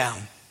bowed down.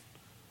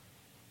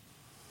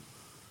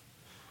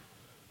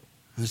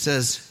 And it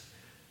says,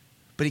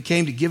 but he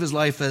came to give his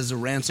life as a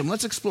ransom.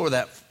 Let's explore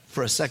that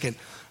for a second.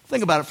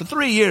 Think about it. For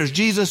 3 years,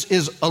 Jesus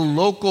is a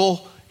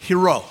local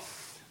hero.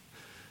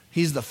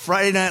 He's the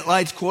Friday Night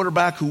Lights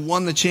quarterback who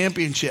won the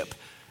championship.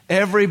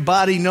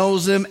 Everybody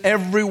knows him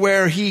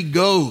everywhere he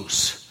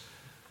goes.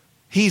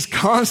 He's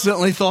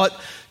constantly thought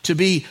to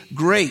be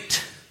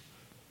great.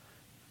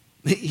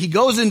 He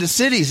goes into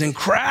cities and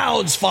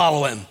crowds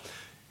follow him.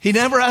 He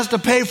never has to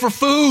pay for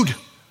food.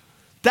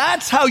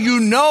 That's how you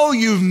know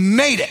you've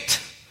made it.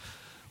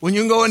 When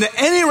you can go into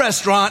any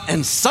restaurant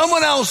and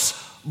someone else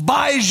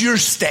buys your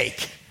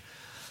steak.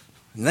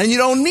 And then you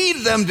don't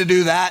need them to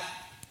do that.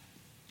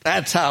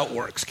 That's how it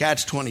works.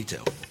 Catch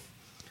 22.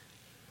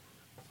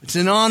 It's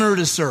an honor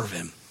to serve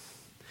him.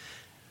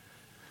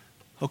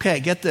 Okay,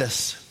 get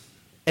this.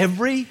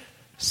 Every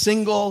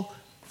single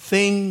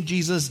thing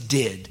Jesus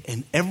did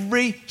and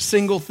every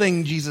single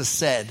thing Jesus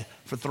said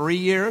for 3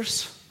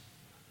 years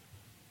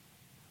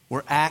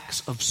were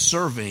acts of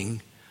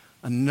serving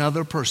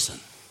another person.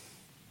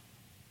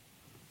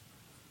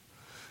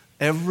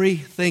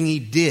 Everything he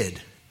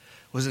did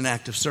was an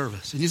act of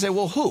service. And you say,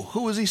 well, who?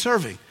 Who was he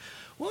serving?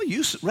 Well,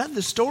 you read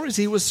the stories.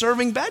 He was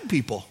serving bad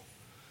people.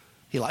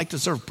 He liked to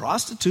serve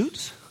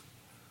prostitutes.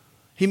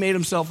 He made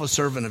himself a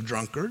servant of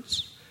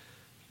drunkards,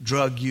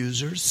 drug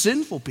users,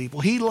 sinful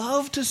people. He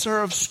loved to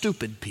serve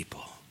stupid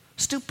people.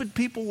 Stupid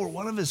people were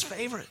one of his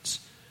favorites.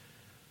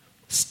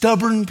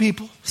 Stubborn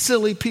people,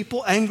 silly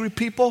people, angry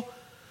people.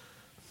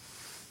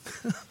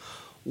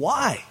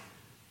 Why?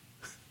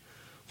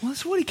 Well,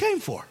 that's what he came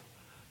for.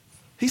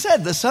 He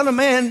said, the Son of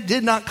Man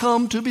did not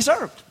come to be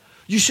served.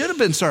 You should have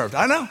been served.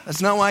 I know.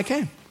 That's not why I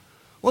came.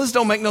 Well, this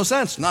don't make no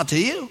sense. Not to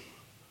you.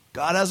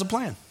 God has a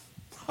plan.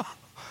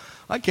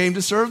 I came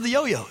to serve the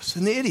yo-yos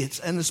and the idiots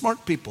and the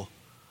smart people.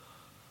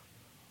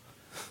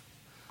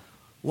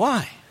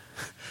 Why?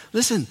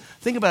 Listen,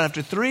 think about it.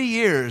 After 3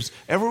 years,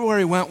 everywhere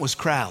he went was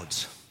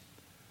crowds.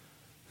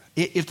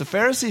 If the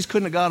Pharisees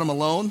couldn't have got him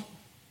alone,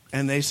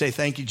 and they say,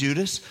 thank you,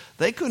 Judas,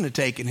 they couldn't have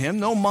taken him.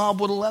 No mob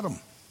would have let him.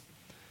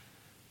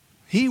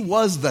 He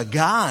was the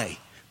guy.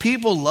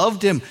 People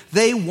loved him.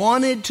 They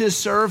wanted to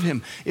serve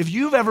him. If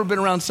you've ever been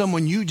around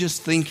someone you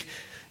just think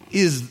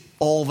is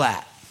all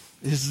that,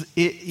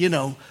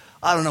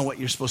 I don't know what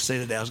you're supposed to say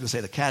today. I was going to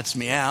say the cat's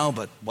meow,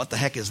 but what the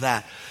heck is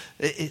that?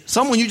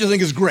 Someone you just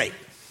think is great.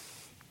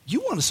 You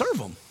want to serve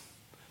them.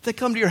 If they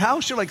come to your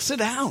house, you're like, sit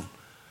down.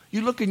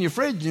 You look in your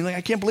fridge and you're like,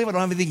 I can't believe I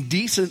don't have anything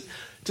decent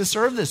to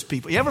serve this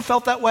people. You ever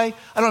felt that way?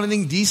 I don't have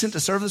anything decent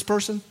to serve this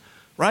person,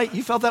 right?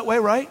 You felt that way,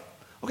 right?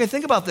 Okay,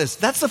 think about this.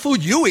 That's the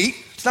food you eat.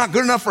 It's not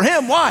good enough for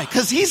him. Why?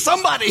 Because he's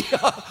somebody,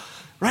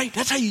 right?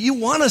 That's how you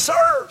want to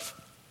serve.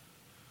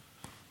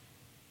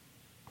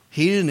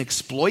 He didn't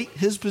exploit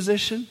his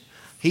position.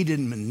 He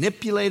didn't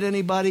manipulate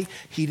anybody.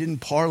 He didn't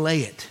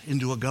parlay it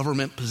into a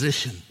government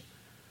position.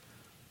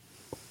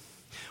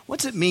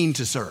 What's it mean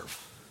to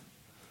serve?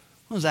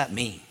 What does that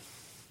mean?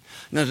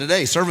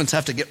 Today, servants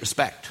have to get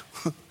respect.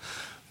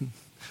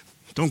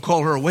 Don't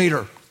call her a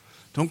waiter.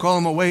 Don't call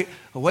him a wait.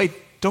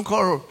 Don't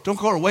call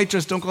her a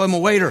waitress. Don't call him a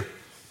waiter.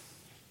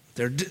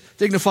 They're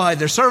dignified.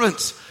 They're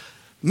servants.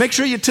 Make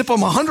sure you tip them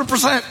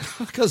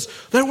 100% because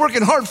they're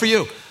working hard for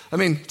you. I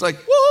mean, it's like,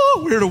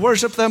 whoa, we're to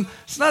worship them.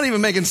 It's not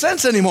even making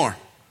sense anymore.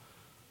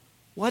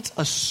 What's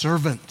a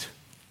servant?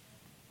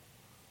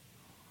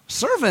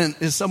 Servant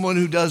is someone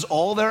who does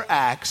all their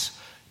acts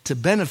to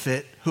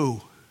benefit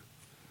who?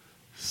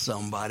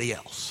 Somebody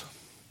else.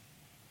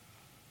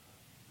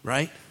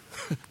 Right?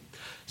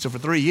 So for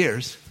 3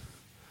 years,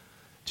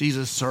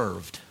 Jesus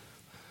served.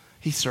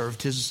 He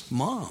served his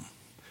mom.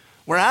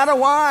 We're out of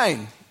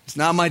wine. It's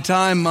not my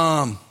time,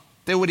 Mom.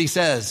 Do what he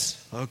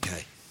says.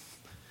 Okay.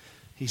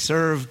 He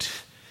served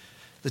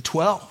the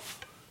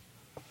 12.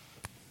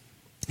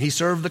 He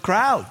served the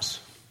crowds.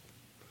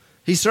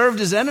 He served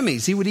his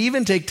enemies. He would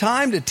even take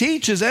time to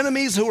teach his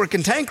enemies who were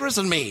cantankerous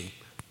and mean.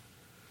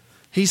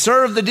 He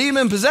served the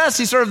demon-possessed.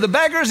 He served the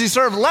beggars. He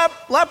served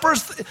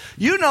lepers.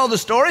 You know the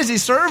stories. He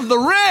served the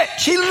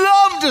rich. He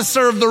loved to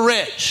serve the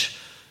rich.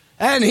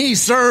 And he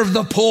served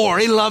the poor.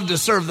 He loved to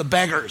serve the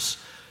beggars.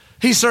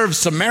 He served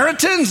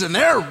Samaritans, and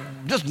they're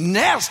just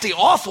nasty,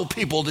 awful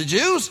people to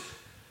Jews.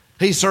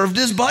 He served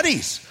his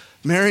buddies,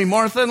 Mary,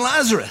 Martha, and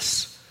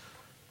Lazarus.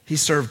 He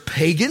served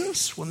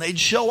pagans when they'd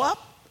show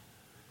up.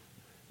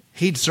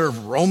 He'd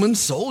serve Roman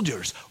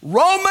soldiers.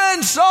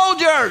 Roman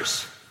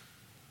soldiers!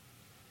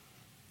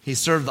 He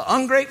served the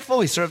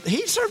ungrateful. He served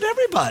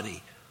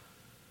everybody.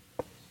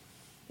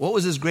 What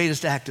was his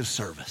greatest act of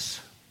service?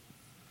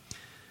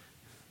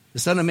 The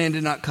Son of Man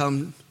did not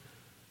come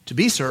to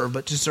be served,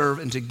 but to serve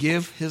and to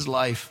give his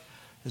life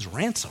as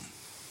ransom.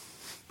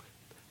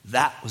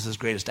 That was his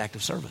greatest act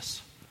of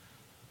service.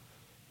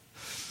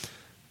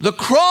 The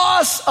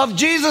cross of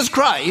Jesus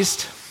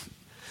Christ,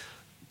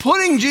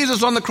 putting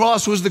Jesus on the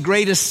cross was the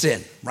greatest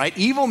sin, right?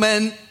 Evil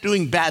men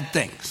doing bad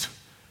things,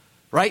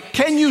 right?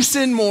 Can you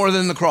sin more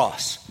than the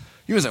cross?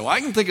 You would say, well, I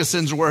can think of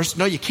sins worse.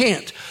 No, you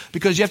can't,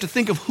 because you have to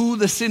think of who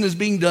the sin is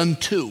being done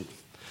to.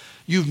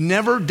 You've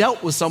never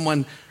dealt with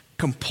someone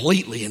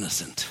completely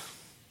innocent.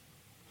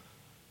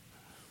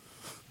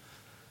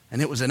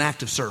 And it was an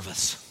act of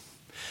service.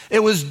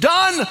 It was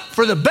done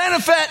for the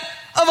benefit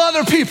of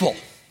other people.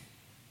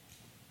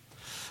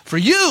 For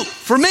you,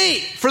 for me,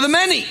 for the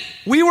many.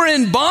 We were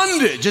in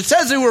bondage. It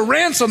says they were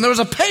ransomed. There was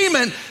a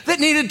payment that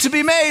needed to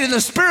be made in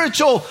the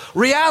spiritual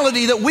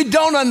reality that we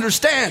don't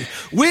understand.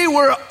 We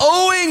were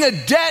owing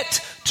a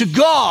debt to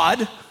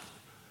God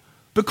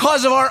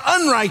because of our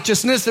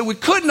unrighteousness that we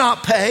could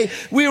not pay.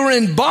 We were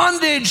in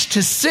bondage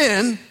to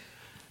sin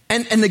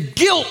and the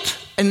guilt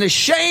and the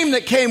shame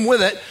that came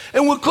with it,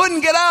 and we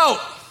couldn't get out.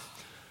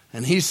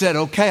 And he said,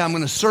 okay, I'm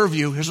going to serve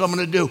you. Here's what I'm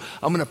going to do.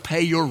 I'm going to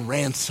pay your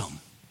ransom.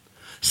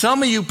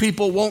 Some of you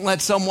people won't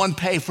let someone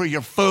pay for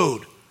your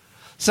food.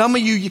 Some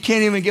of you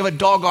can't even give a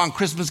doggone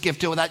Christmas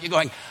gift to without you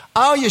going,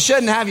 oh, you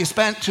shouldn't have, you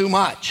spent too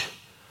much.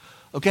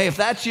 Okay, if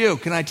that's you,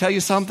 can I tell you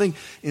something?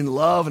 In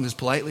love and as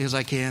politely as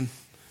I can,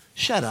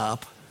 shut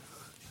up.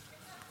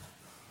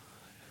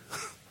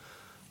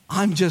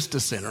 I'm just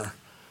a sinner.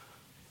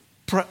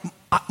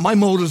 My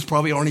motives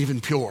probably aren't even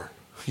pure,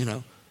 you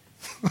know.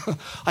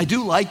 I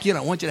do like you and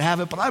I want you to have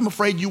it, but I'm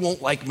afraid you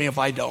won't like me if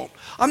I don't.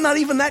 I'm not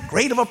even that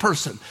great of a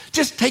person.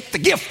 Just take the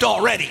gift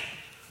already.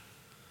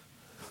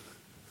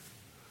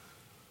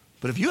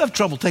 But if you have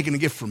trouble taking a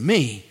gift from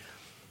me,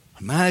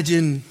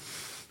 imagine,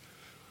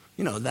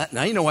 that.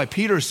 Now you know why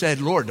Peter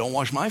said, Lord, don't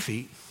wash my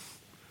feet.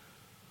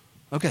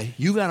 Okay,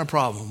 you got a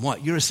problem.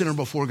 What? You're a sinner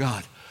before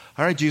God.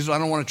 All right, Jesus, I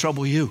don't want to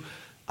trouble you.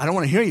 I don't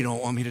want to hear you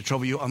don't want me to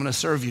trouble you. I'm going to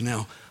serve you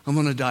now. I'm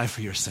going to die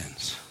for your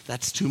sins.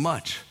 That's too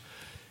much.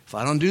 If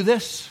I don't do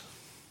this,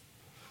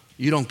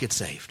 you don't get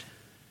saved.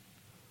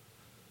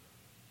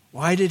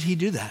 Why did he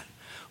do that?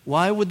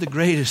 Why would the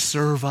greatest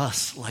serve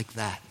us like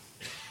that?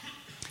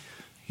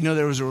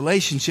 There was a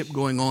relationship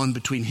going on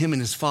between him and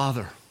his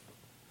father.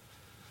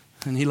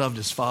 And he loved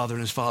his father,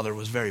 and his father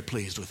was very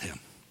pleased with him.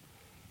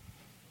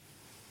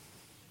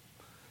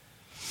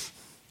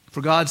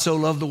 For God so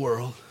loved the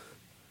world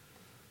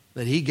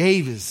that he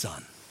gave his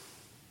son.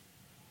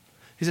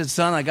 He said,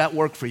 son, I got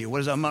work for you.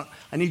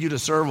 I need you to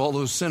serve all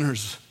those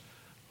sinners.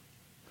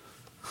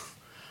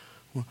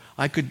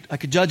 I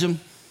could judge them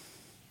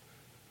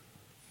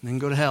and then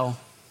go to hell.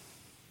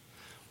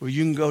 Or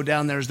you can go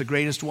down there as the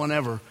greatest one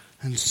ever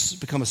and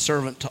become a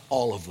servant to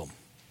all of them.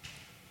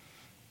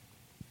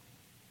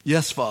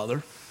 Yes,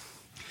 Father,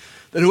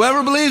 that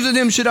whoever believes in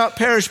him should not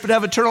perish but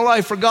have eternal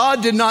life. For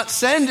God did not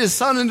send his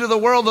son into the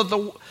world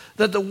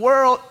that the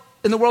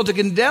world to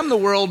condemn the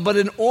world, but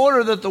in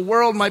order that the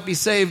world might be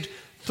saved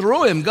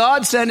through him.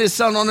 God sent his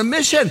son on a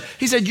mission.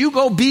 He said, you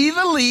go be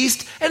the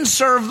least and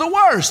serve the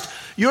worst.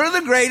 You're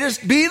the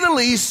greatest, be the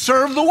least,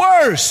 serve the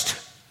worst.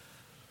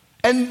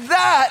 And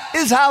that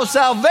is how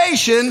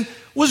salvation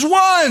was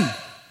won.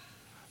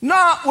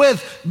 Not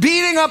with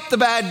beating up the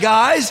bad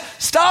guys,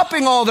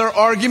 stopping all their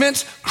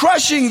arguments,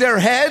 crushing their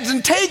heads,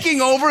 and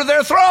taking over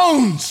their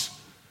thrones.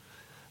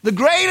 The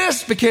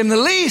greatest became the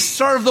least,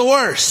 served the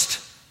worst.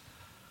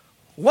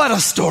 What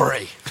a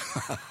story.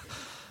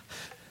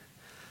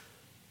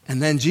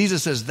 And then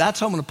Jesus says,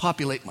 that's how I'm going to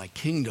populate my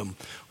kingdom.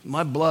 With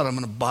my blood, I'm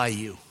going to buy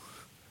you.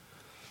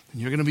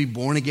 And you're going to be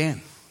born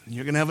again. And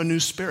you're going to have a new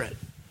spirit.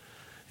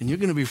 And you're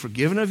going to be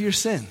forgiven of your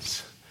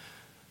sins.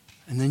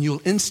 And then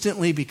you'll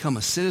instantly become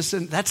a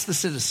citizen. That's the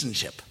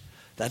citizenship.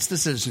 That's the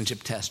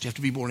citizenship test. You have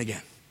to be born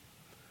again.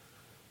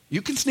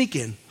 You can sneak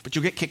in, but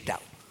you'll get kicked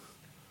out.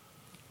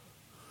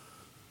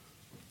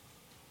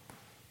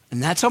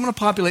 And that's how I'm going to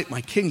populate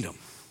my kingdom.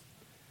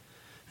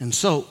 And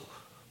so,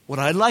 what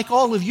I'd like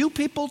all of you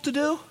people to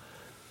do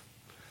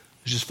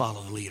is just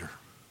follow the leader.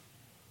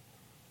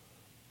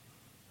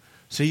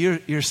 So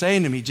you're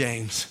saying to me,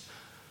 James,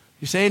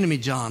 you're saying to me,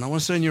 John, I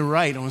want to sit on your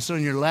right, I want to sit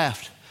on your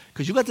left.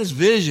 Because you got this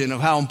vision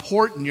of how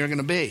important you're going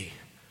to be,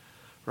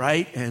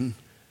 right?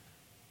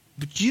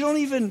 But you don't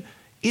even,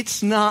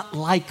 it's not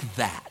like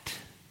that,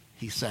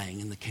 he's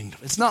saying in the kingdom.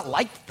 It's not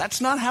like,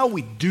 that's not how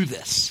we do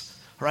this,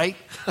 right?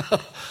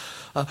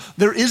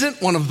 There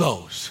isn't one of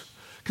those.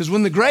 Because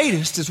when the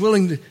greatest is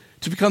willing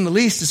to become the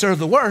least to serve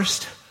the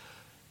worst,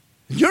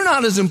 you're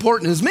not as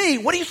important as me.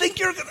 What do you think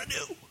you're going to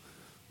do?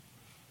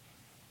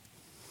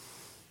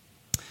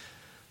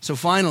 So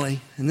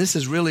finally, and this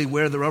is really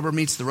where the rubber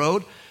meets the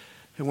road,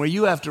 and where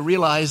you have to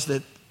realize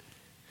that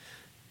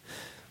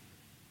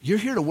you're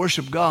here to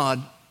worship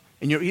God,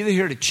 and you're either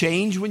here to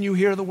change when you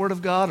hear the word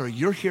of God, or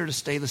you're here to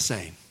stay the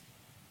same.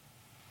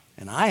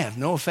 And I have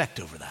no effect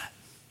over that.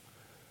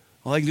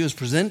 All I can do is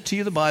present to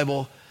you the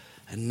Bible,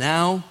 and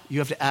now you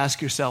have to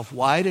ask yourself,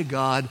 why did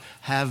God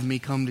have me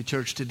come to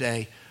church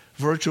today,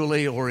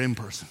 virtually or in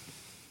person?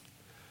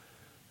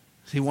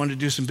 He wanted to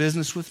do some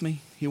business with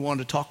me. He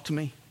wanted to talk to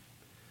me.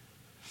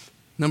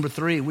 Number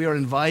 3, we are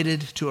invited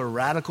to a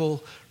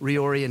radical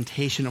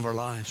reorientation of our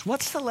lives.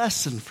 What's the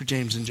lesson for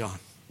James and John?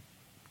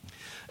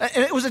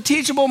 And it was a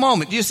teachable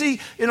moment. You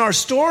see, in our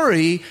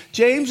story,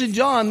 James and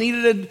John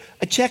needed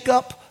a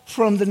checkup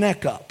from the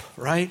neck up,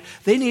 right?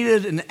 They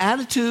needed an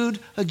attitude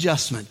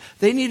adjustment.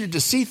 They needed to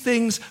see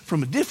things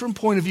from a different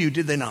point of view,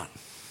 did they not?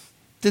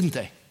 Didn't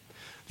they?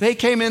 They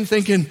came in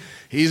thinking,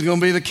 he's going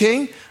to be the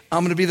king,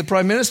 I'm going to be the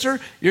prime minister,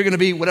 you're going to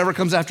be whatever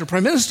comes after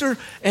prime minister,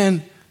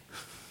 and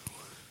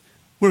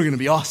we're going to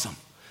be awesome.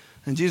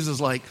 And Jesus is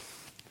like,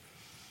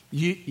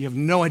 you have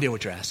no idea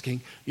what you're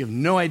asking. You have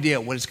no idea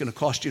what it's going to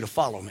cost you to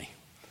follow me.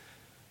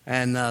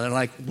 And they're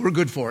like, we're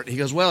good for it. He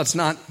goes, well, it's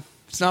not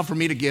for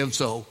me to give,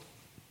 so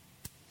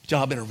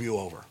job interview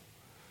over.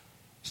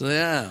 So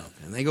yeah,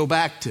 and they go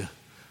back to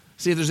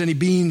see if there's any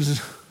beans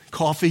and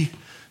coffee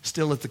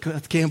still at the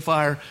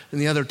campfire. And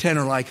the other 10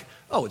 are like,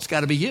 oh, it's got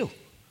to be you.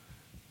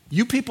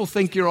 You people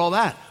think you're all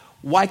that.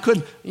 Why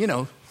couldn't,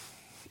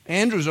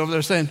 Andrew's over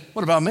there saying,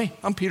 what about me?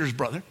 I'm Peter's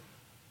brother.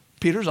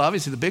 Peter's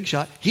obviously the big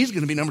shot. He's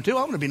going to be number 2.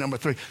 I'm going to be number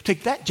 3.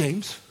 Take that,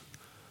 James.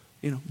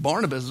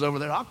 Barnabas is over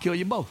there. I'll kill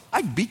you both.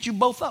 I beat you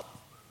both up.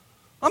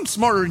 I'm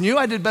smarter than you.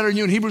 I did better than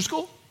you in Hebrew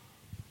school.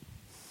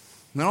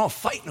 And they're all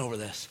fighting over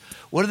this.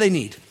 What do they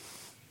need?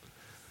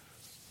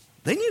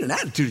 They need an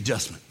attitude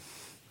adjustment.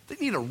 They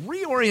need a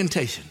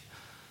reorientation.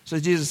 So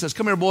Jesus says,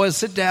 come here, boys,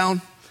 sit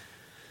down.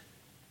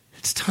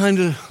 It's time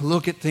to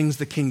look at things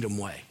the kingdom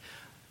way.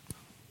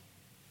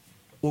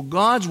 Well,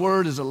 God's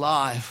word is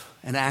alive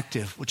and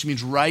active, which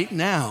means right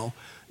now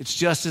it's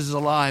just as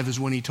alive as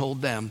when he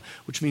told them,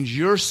 which means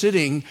you're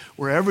sitting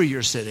wherever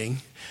you're sitting,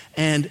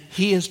 and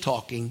he is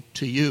talking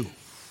to you.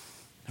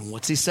 And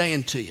what's he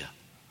saying to you?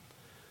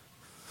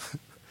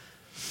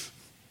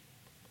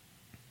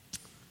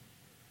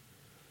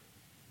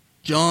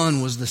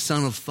 John was the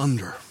son of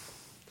thunder.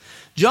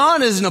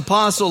 John is an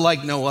apostle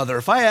like no other.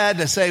 If I had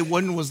to say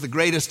one was the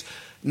greatest,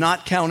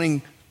 not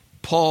counting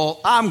Paul,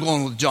 I'm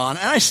going with John,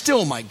 and I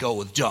still might go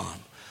with John.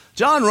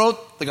 John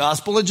wrote the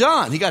Gospel of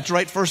John. He got to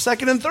write 1st,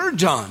 2nd, and 3rd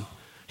John.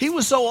 He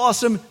was so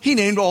awesome, he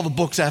named all the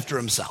books after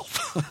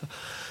himself.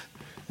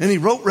 And he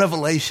wrote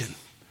Revelation,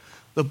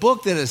 the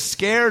book that has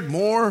scared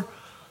more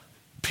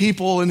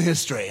people in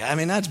history. I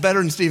mean, that's better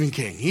than Stephen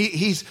King.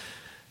 He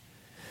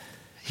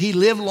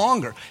lived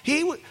longer.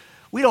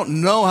 We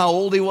don't know how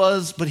old he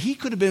was, but he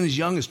could have been as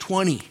young as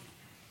 20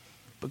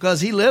 because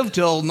he lived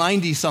till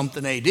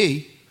 90-something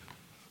AD.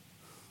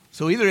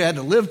 So either he had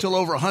to live till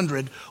over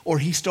 100 or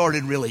he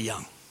started really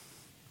young.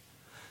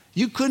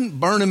 You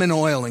couldn't burn him in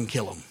oil and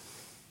kill him.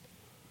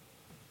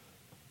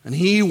 And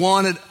he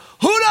wanted,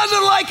 who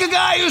doesn't like a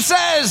guy who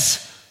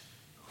says,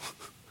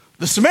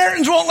 the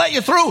Samaritans won't let you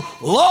through?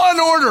 Law and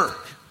order.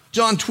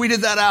 John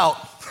tweeted that out.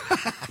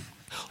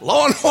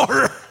 Law and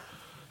order.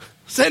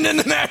 Send in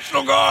the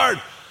National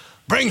Guard.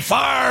 Bring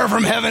fire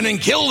from heaven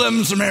and kill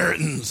them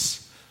Samaritans.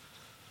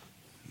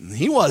 And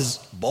he was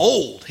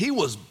bold. He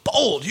was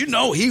bold.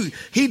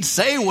 He'd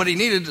say what he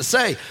needed to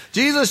say.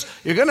 Jesus,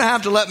 you're going to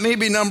have to let me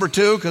be number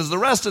 2 because the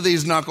rest of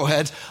these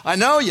knuckleheads, I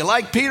know you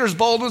like Peter's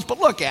boldness, but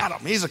look at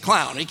him. He's a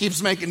clown. He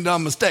keeps making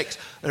dumb mistakes.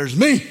 There's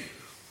me.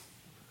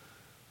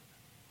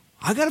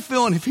 I got a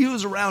feeling if he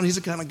was around, he's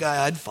the kind of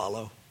guy I'd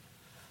follow.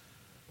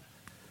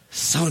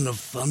 Son of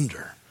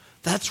thunder.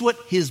 That's what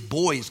his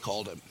boys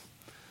called him.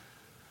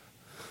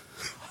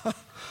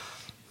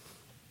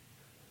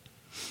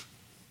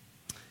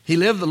 He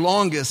lived the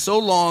longest, so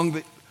long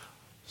that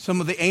some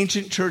of the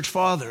ancient church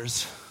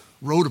fathers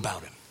wrote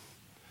about him.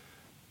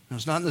 Now,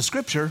 it's not in the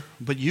scripture,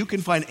 but you can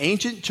find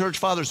ancient church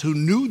fathers who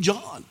knew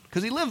John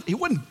because he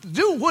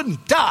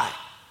wouldn't die.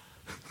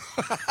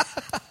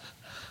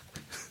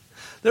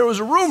 There was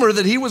a rumor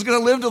that he was going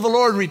to live till the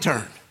Lord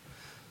returned.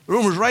 The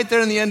rumor's right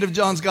there in the end of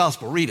John's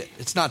gospel. Read it.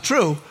 It's not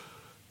true,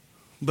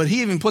 but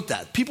he even put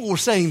that. People were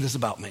saying this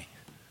about me.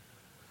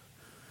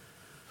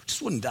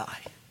 Just wouldn't die.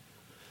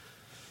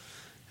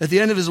 At the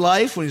end of his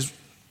life, when he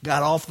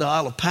got off the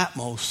Isle of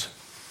Patmos,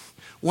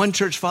 one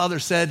church father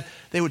said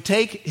they would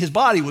take, his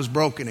body was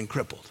broken and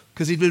crippled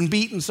because he'd been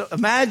beaten. So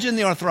imagine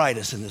the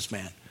arthritis in this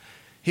man.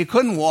 He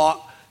couldn't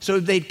walk, so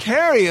they'd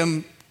carry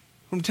him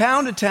from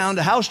town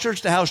to house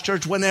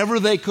church whenever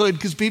they could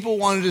because people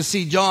wanted to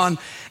see John.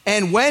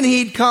 And when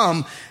he'd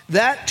come,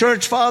 that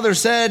church father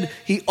said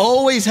he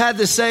always had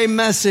the same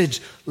message,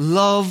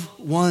 love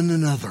one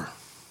another.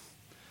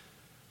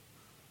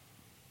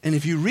 And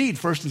if you read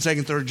 1st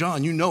and 2nd, 3rd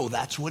John, you know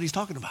that's what he's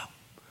talking about.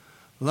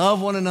 Love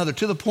one another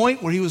to the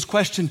point where he was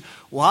questioned,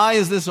 why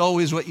is this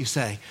always what you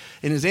say?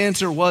 And his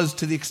answer was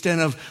to the extent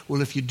of,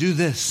 well, if you do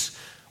this,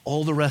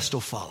 all the rest will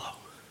follow.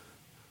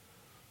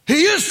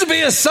 He used to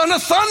be a son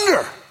of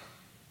thunder.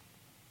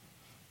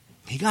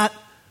 He got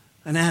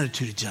an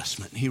attitude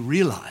adjustment. He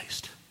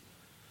realized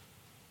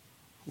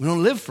we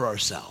don't live for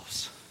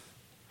ourselves.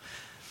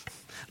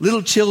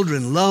 Little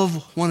children,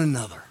 love one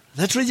another.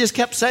 That's what he just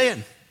kept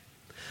saying.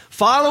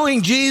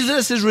 Following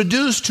Jesus is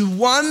reduced to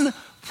one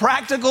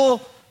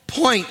practical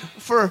point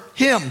for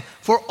him,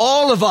 for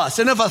all of us.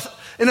 And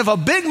if a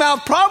big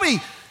mouth, probably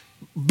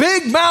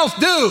big mouth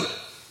dude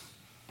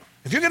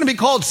If you're going to be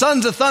called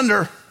sons of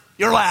thunder,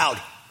 you're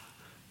loud.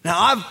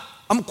 Now,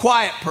 I'm a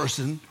quiet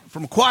person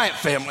from a quiet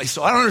family,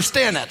 so I don't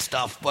understand that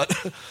stuff, but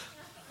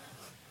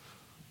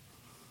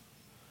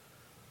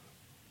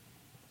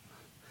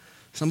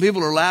some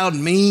people are loud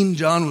and mean.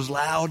 John was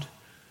loud,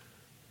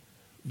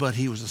 but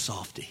he was a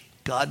softie.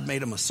 God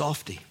made him a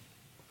softie.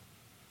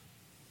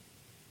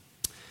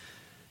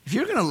 If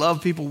you're going to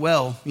love people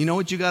well, you know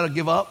what you got to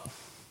give up?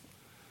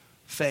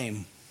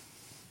 Fame,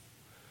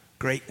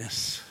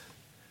 greatness,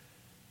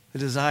 the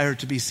desire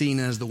to be seen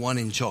as the one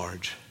in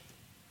charge.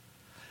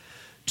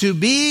 To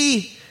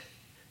be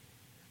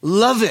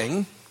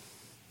loving,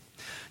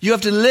 you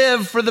have to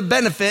live for the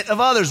benefit of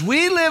others.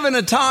 We live in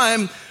a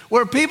time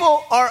where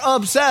people are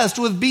obsessed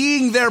with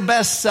being their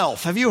best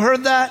self. Have you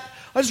heard that?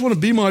 I just want to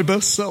be my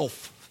best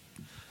self.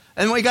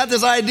 And we got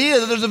this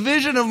idea that there's a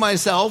vision of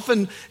myself,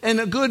 and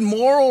a good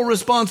moral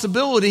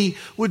responsibility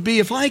would be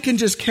if I can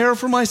just care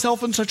for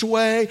myself in such a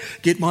way,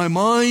 get my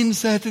mind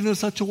set in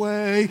such a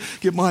way,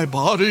 get my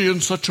body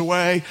in such a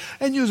way,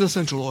 and use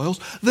essential oils,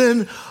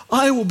 then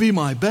I will be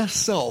my best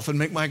self and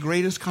make my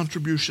greatest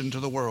contribution to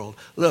the world.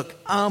 Look,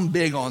 I'm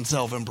big on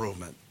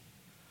self-improvement,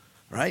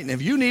 right? And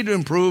if you need to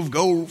improve,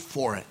 go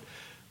for it.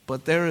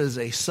 But there is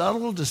a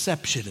subtle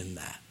deception in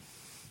that.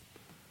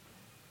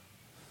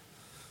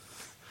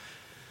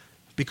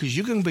 Because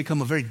you can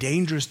become a very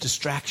dangerous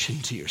distraction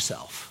to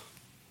yourself.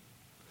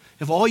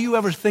 If all you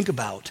ever think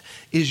about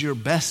is your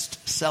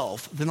best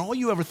self, then all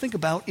you ever think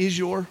about is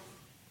your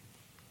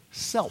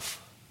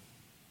self.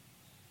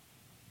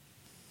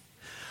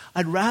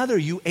 I'd rather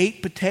you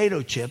ate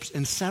potato chips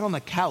and sat on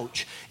the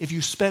couch if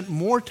you spent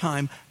more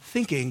time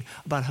thinking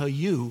about how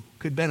you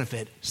could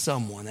benefit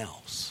someone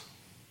else.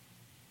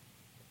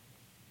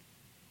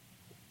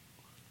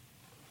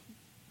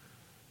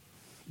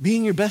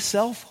 Being your best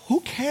self, who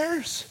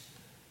cares?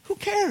 Who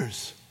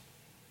cares?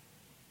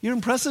 You're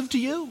impressive to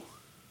you.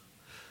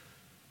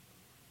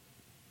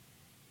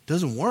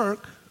 Doesn't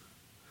work.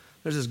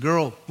 There's this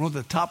girl, wrote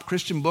the top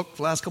Christian book for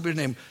the last couple of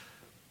years, named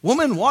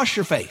Woman, Wash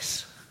Your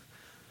Face.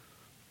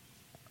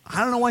 I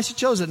don't know why she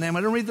chose that name.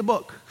 I didn't read the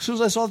book. As soon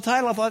as I saw the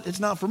title, I thought,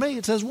 it's not for me.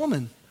 It says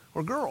woman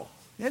or girl.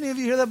 Any of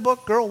you hear that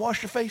book, Girl,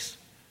 Wash Your Face?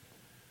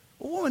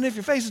 Well, woman, if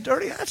your face is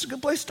dirty, that's a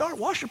good place to start.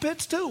 Wash your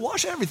pits too.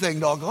 Wash everything,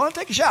 doggone.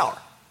 Take a shower.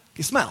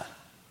 You smell.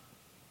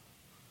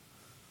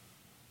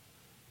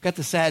 Got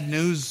the sad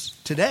news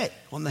today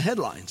on the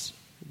headlines.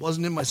 It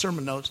wasn't in my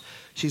sermon notes.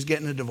 She's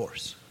getting a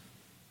divorce.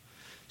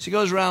 She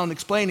goes around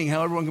explaining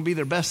how everyone can be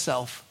their best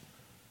self.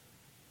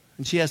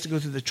 And she has to go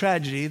through the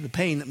tragedy, the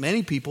pain that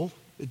many people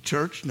at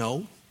church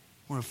know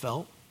or have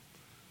felt.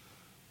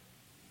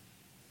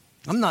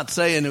 I'm not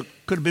saying it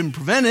could have been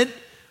prevented.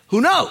 Who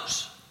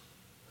knows?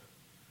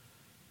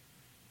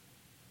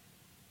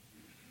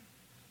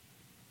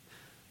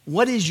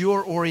 What is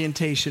your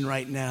orientation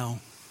right now?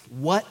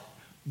 What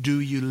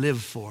do you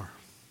live for?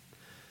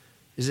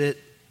 Is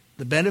it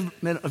the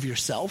benefit of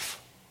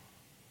yourself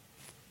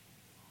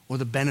or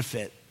the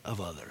benefit of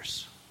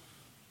others?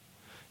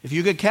 If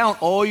you could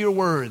count all your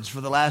words for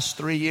the last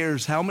 3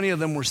 years, how many of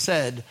them were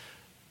said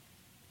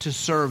to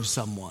serve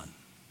someone?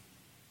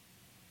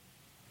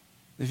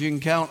 If you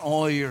can count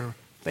all your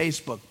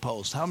Facebook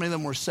posts, how many of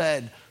them were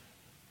said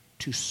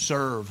to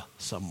serve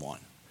someone?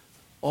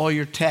 All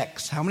your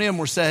texts, how many of them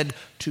were said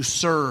to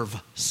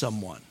serve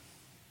someone?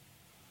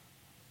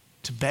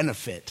 To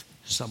benefit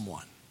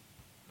someone?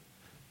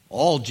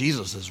 All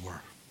Jesus's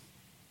were.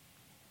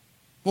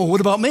 Well,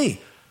 what about me?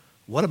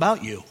 What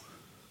about you?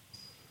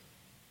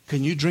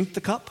 Can you drink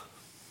the cup?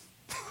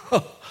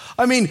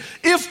 I mean,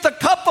 if the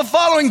cup of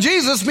following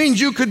Jesus means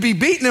you could be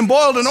beaten and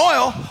boiled in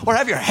oil or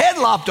have your head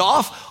lopped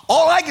off,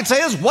 all I can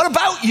say is, what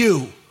about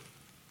you?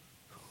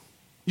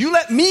 You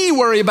let me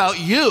worry about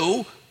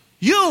you.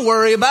 You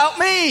worry about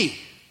me.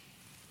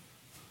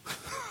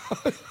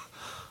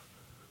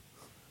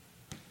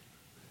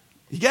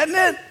 You getting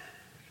it?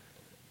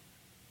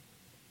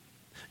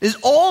 Is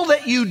all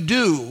that you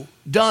do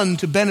done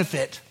to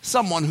benefit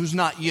someone who's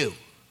not you?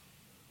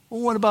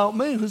 Well, what about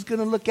me? Who's going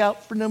to look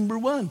out for number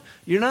one?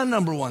 You're not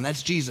number one.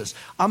 That's Jesus.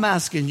 I'm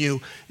asking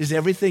you, is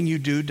everything you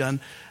do done?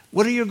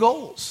 What are your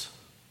goals?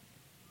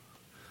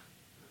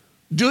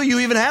 Do you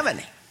even have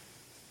any?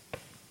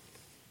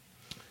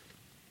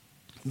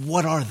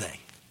 What are they?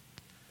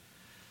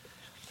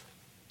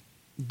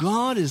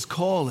 God is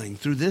calling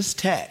through this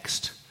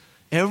text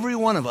every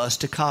one of us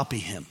to copy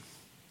him.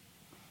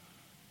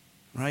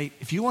 Right?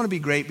 If you want to be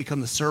great,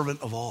 become the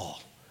servant of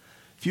all.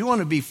 If you want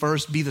to be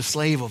first, be the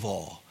slave of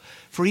all.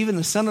 For even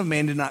the Son of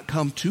Man did not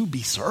come to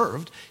be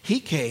served. He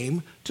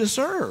came to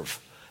serve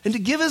and to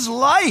give his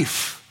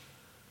life.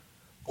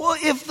 Well,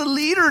 if the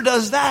leader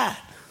does that,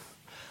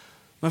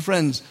 my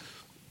friends,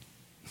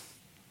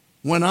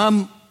 when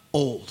I'm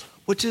old,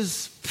 which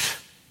is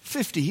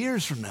 50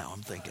 years from now,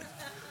 I'm thinking,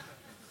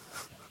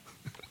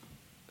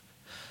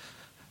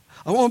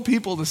 I want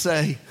people to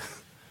say,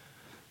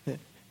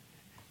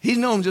 he's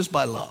known just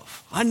by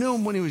love. I knew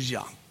him when he was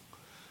young.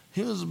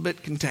 He was a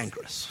bit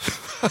cantankerous.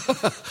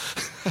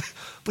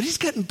 but he's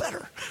getting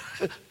better.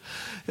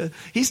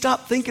 He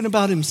stopped thinking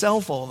about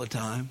himself all the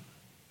time,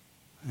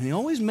 and he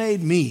always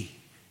made me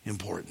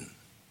important.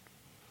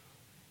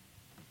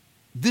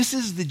 This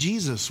is the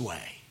Jesus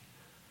way.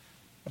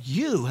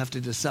 You have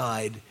to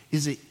decide,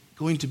 is it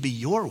going to be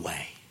your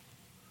way?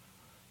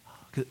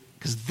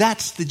 Because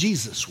that's the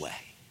Jesus way.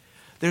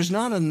 There's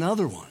not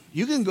another one.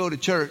 You can go to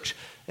church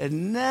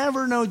and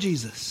never know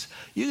Jesus.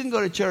 You can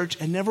go to church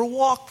and never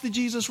walk the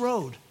Jesus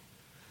road.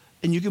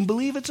 And you can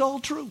believe it's all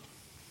true.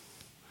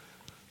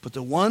 But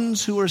the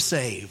ones who are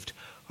saved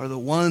are the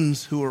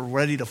ones who are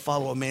ready to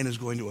follow a man who's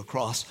going to a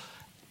cross.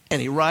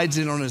 And he rides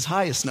in on his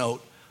highest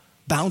note,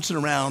 bouncing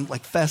around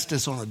like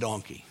Festus on a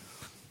donkey.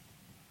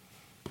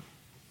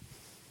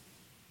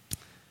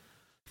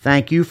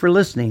 Thank you for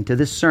listening to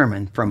this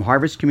sermon from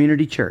Harvest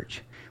Community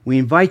Church. We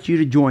invite you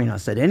to join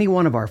us at any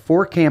one of our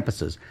 4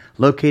 campuses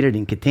located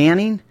in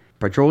Kittanning,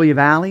 Petrolia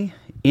Valley,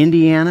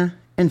 Indiana,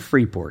 and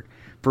Freeport.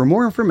 For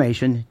more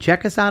information,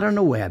 check us out on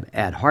the web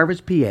at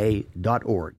harvestpa.org.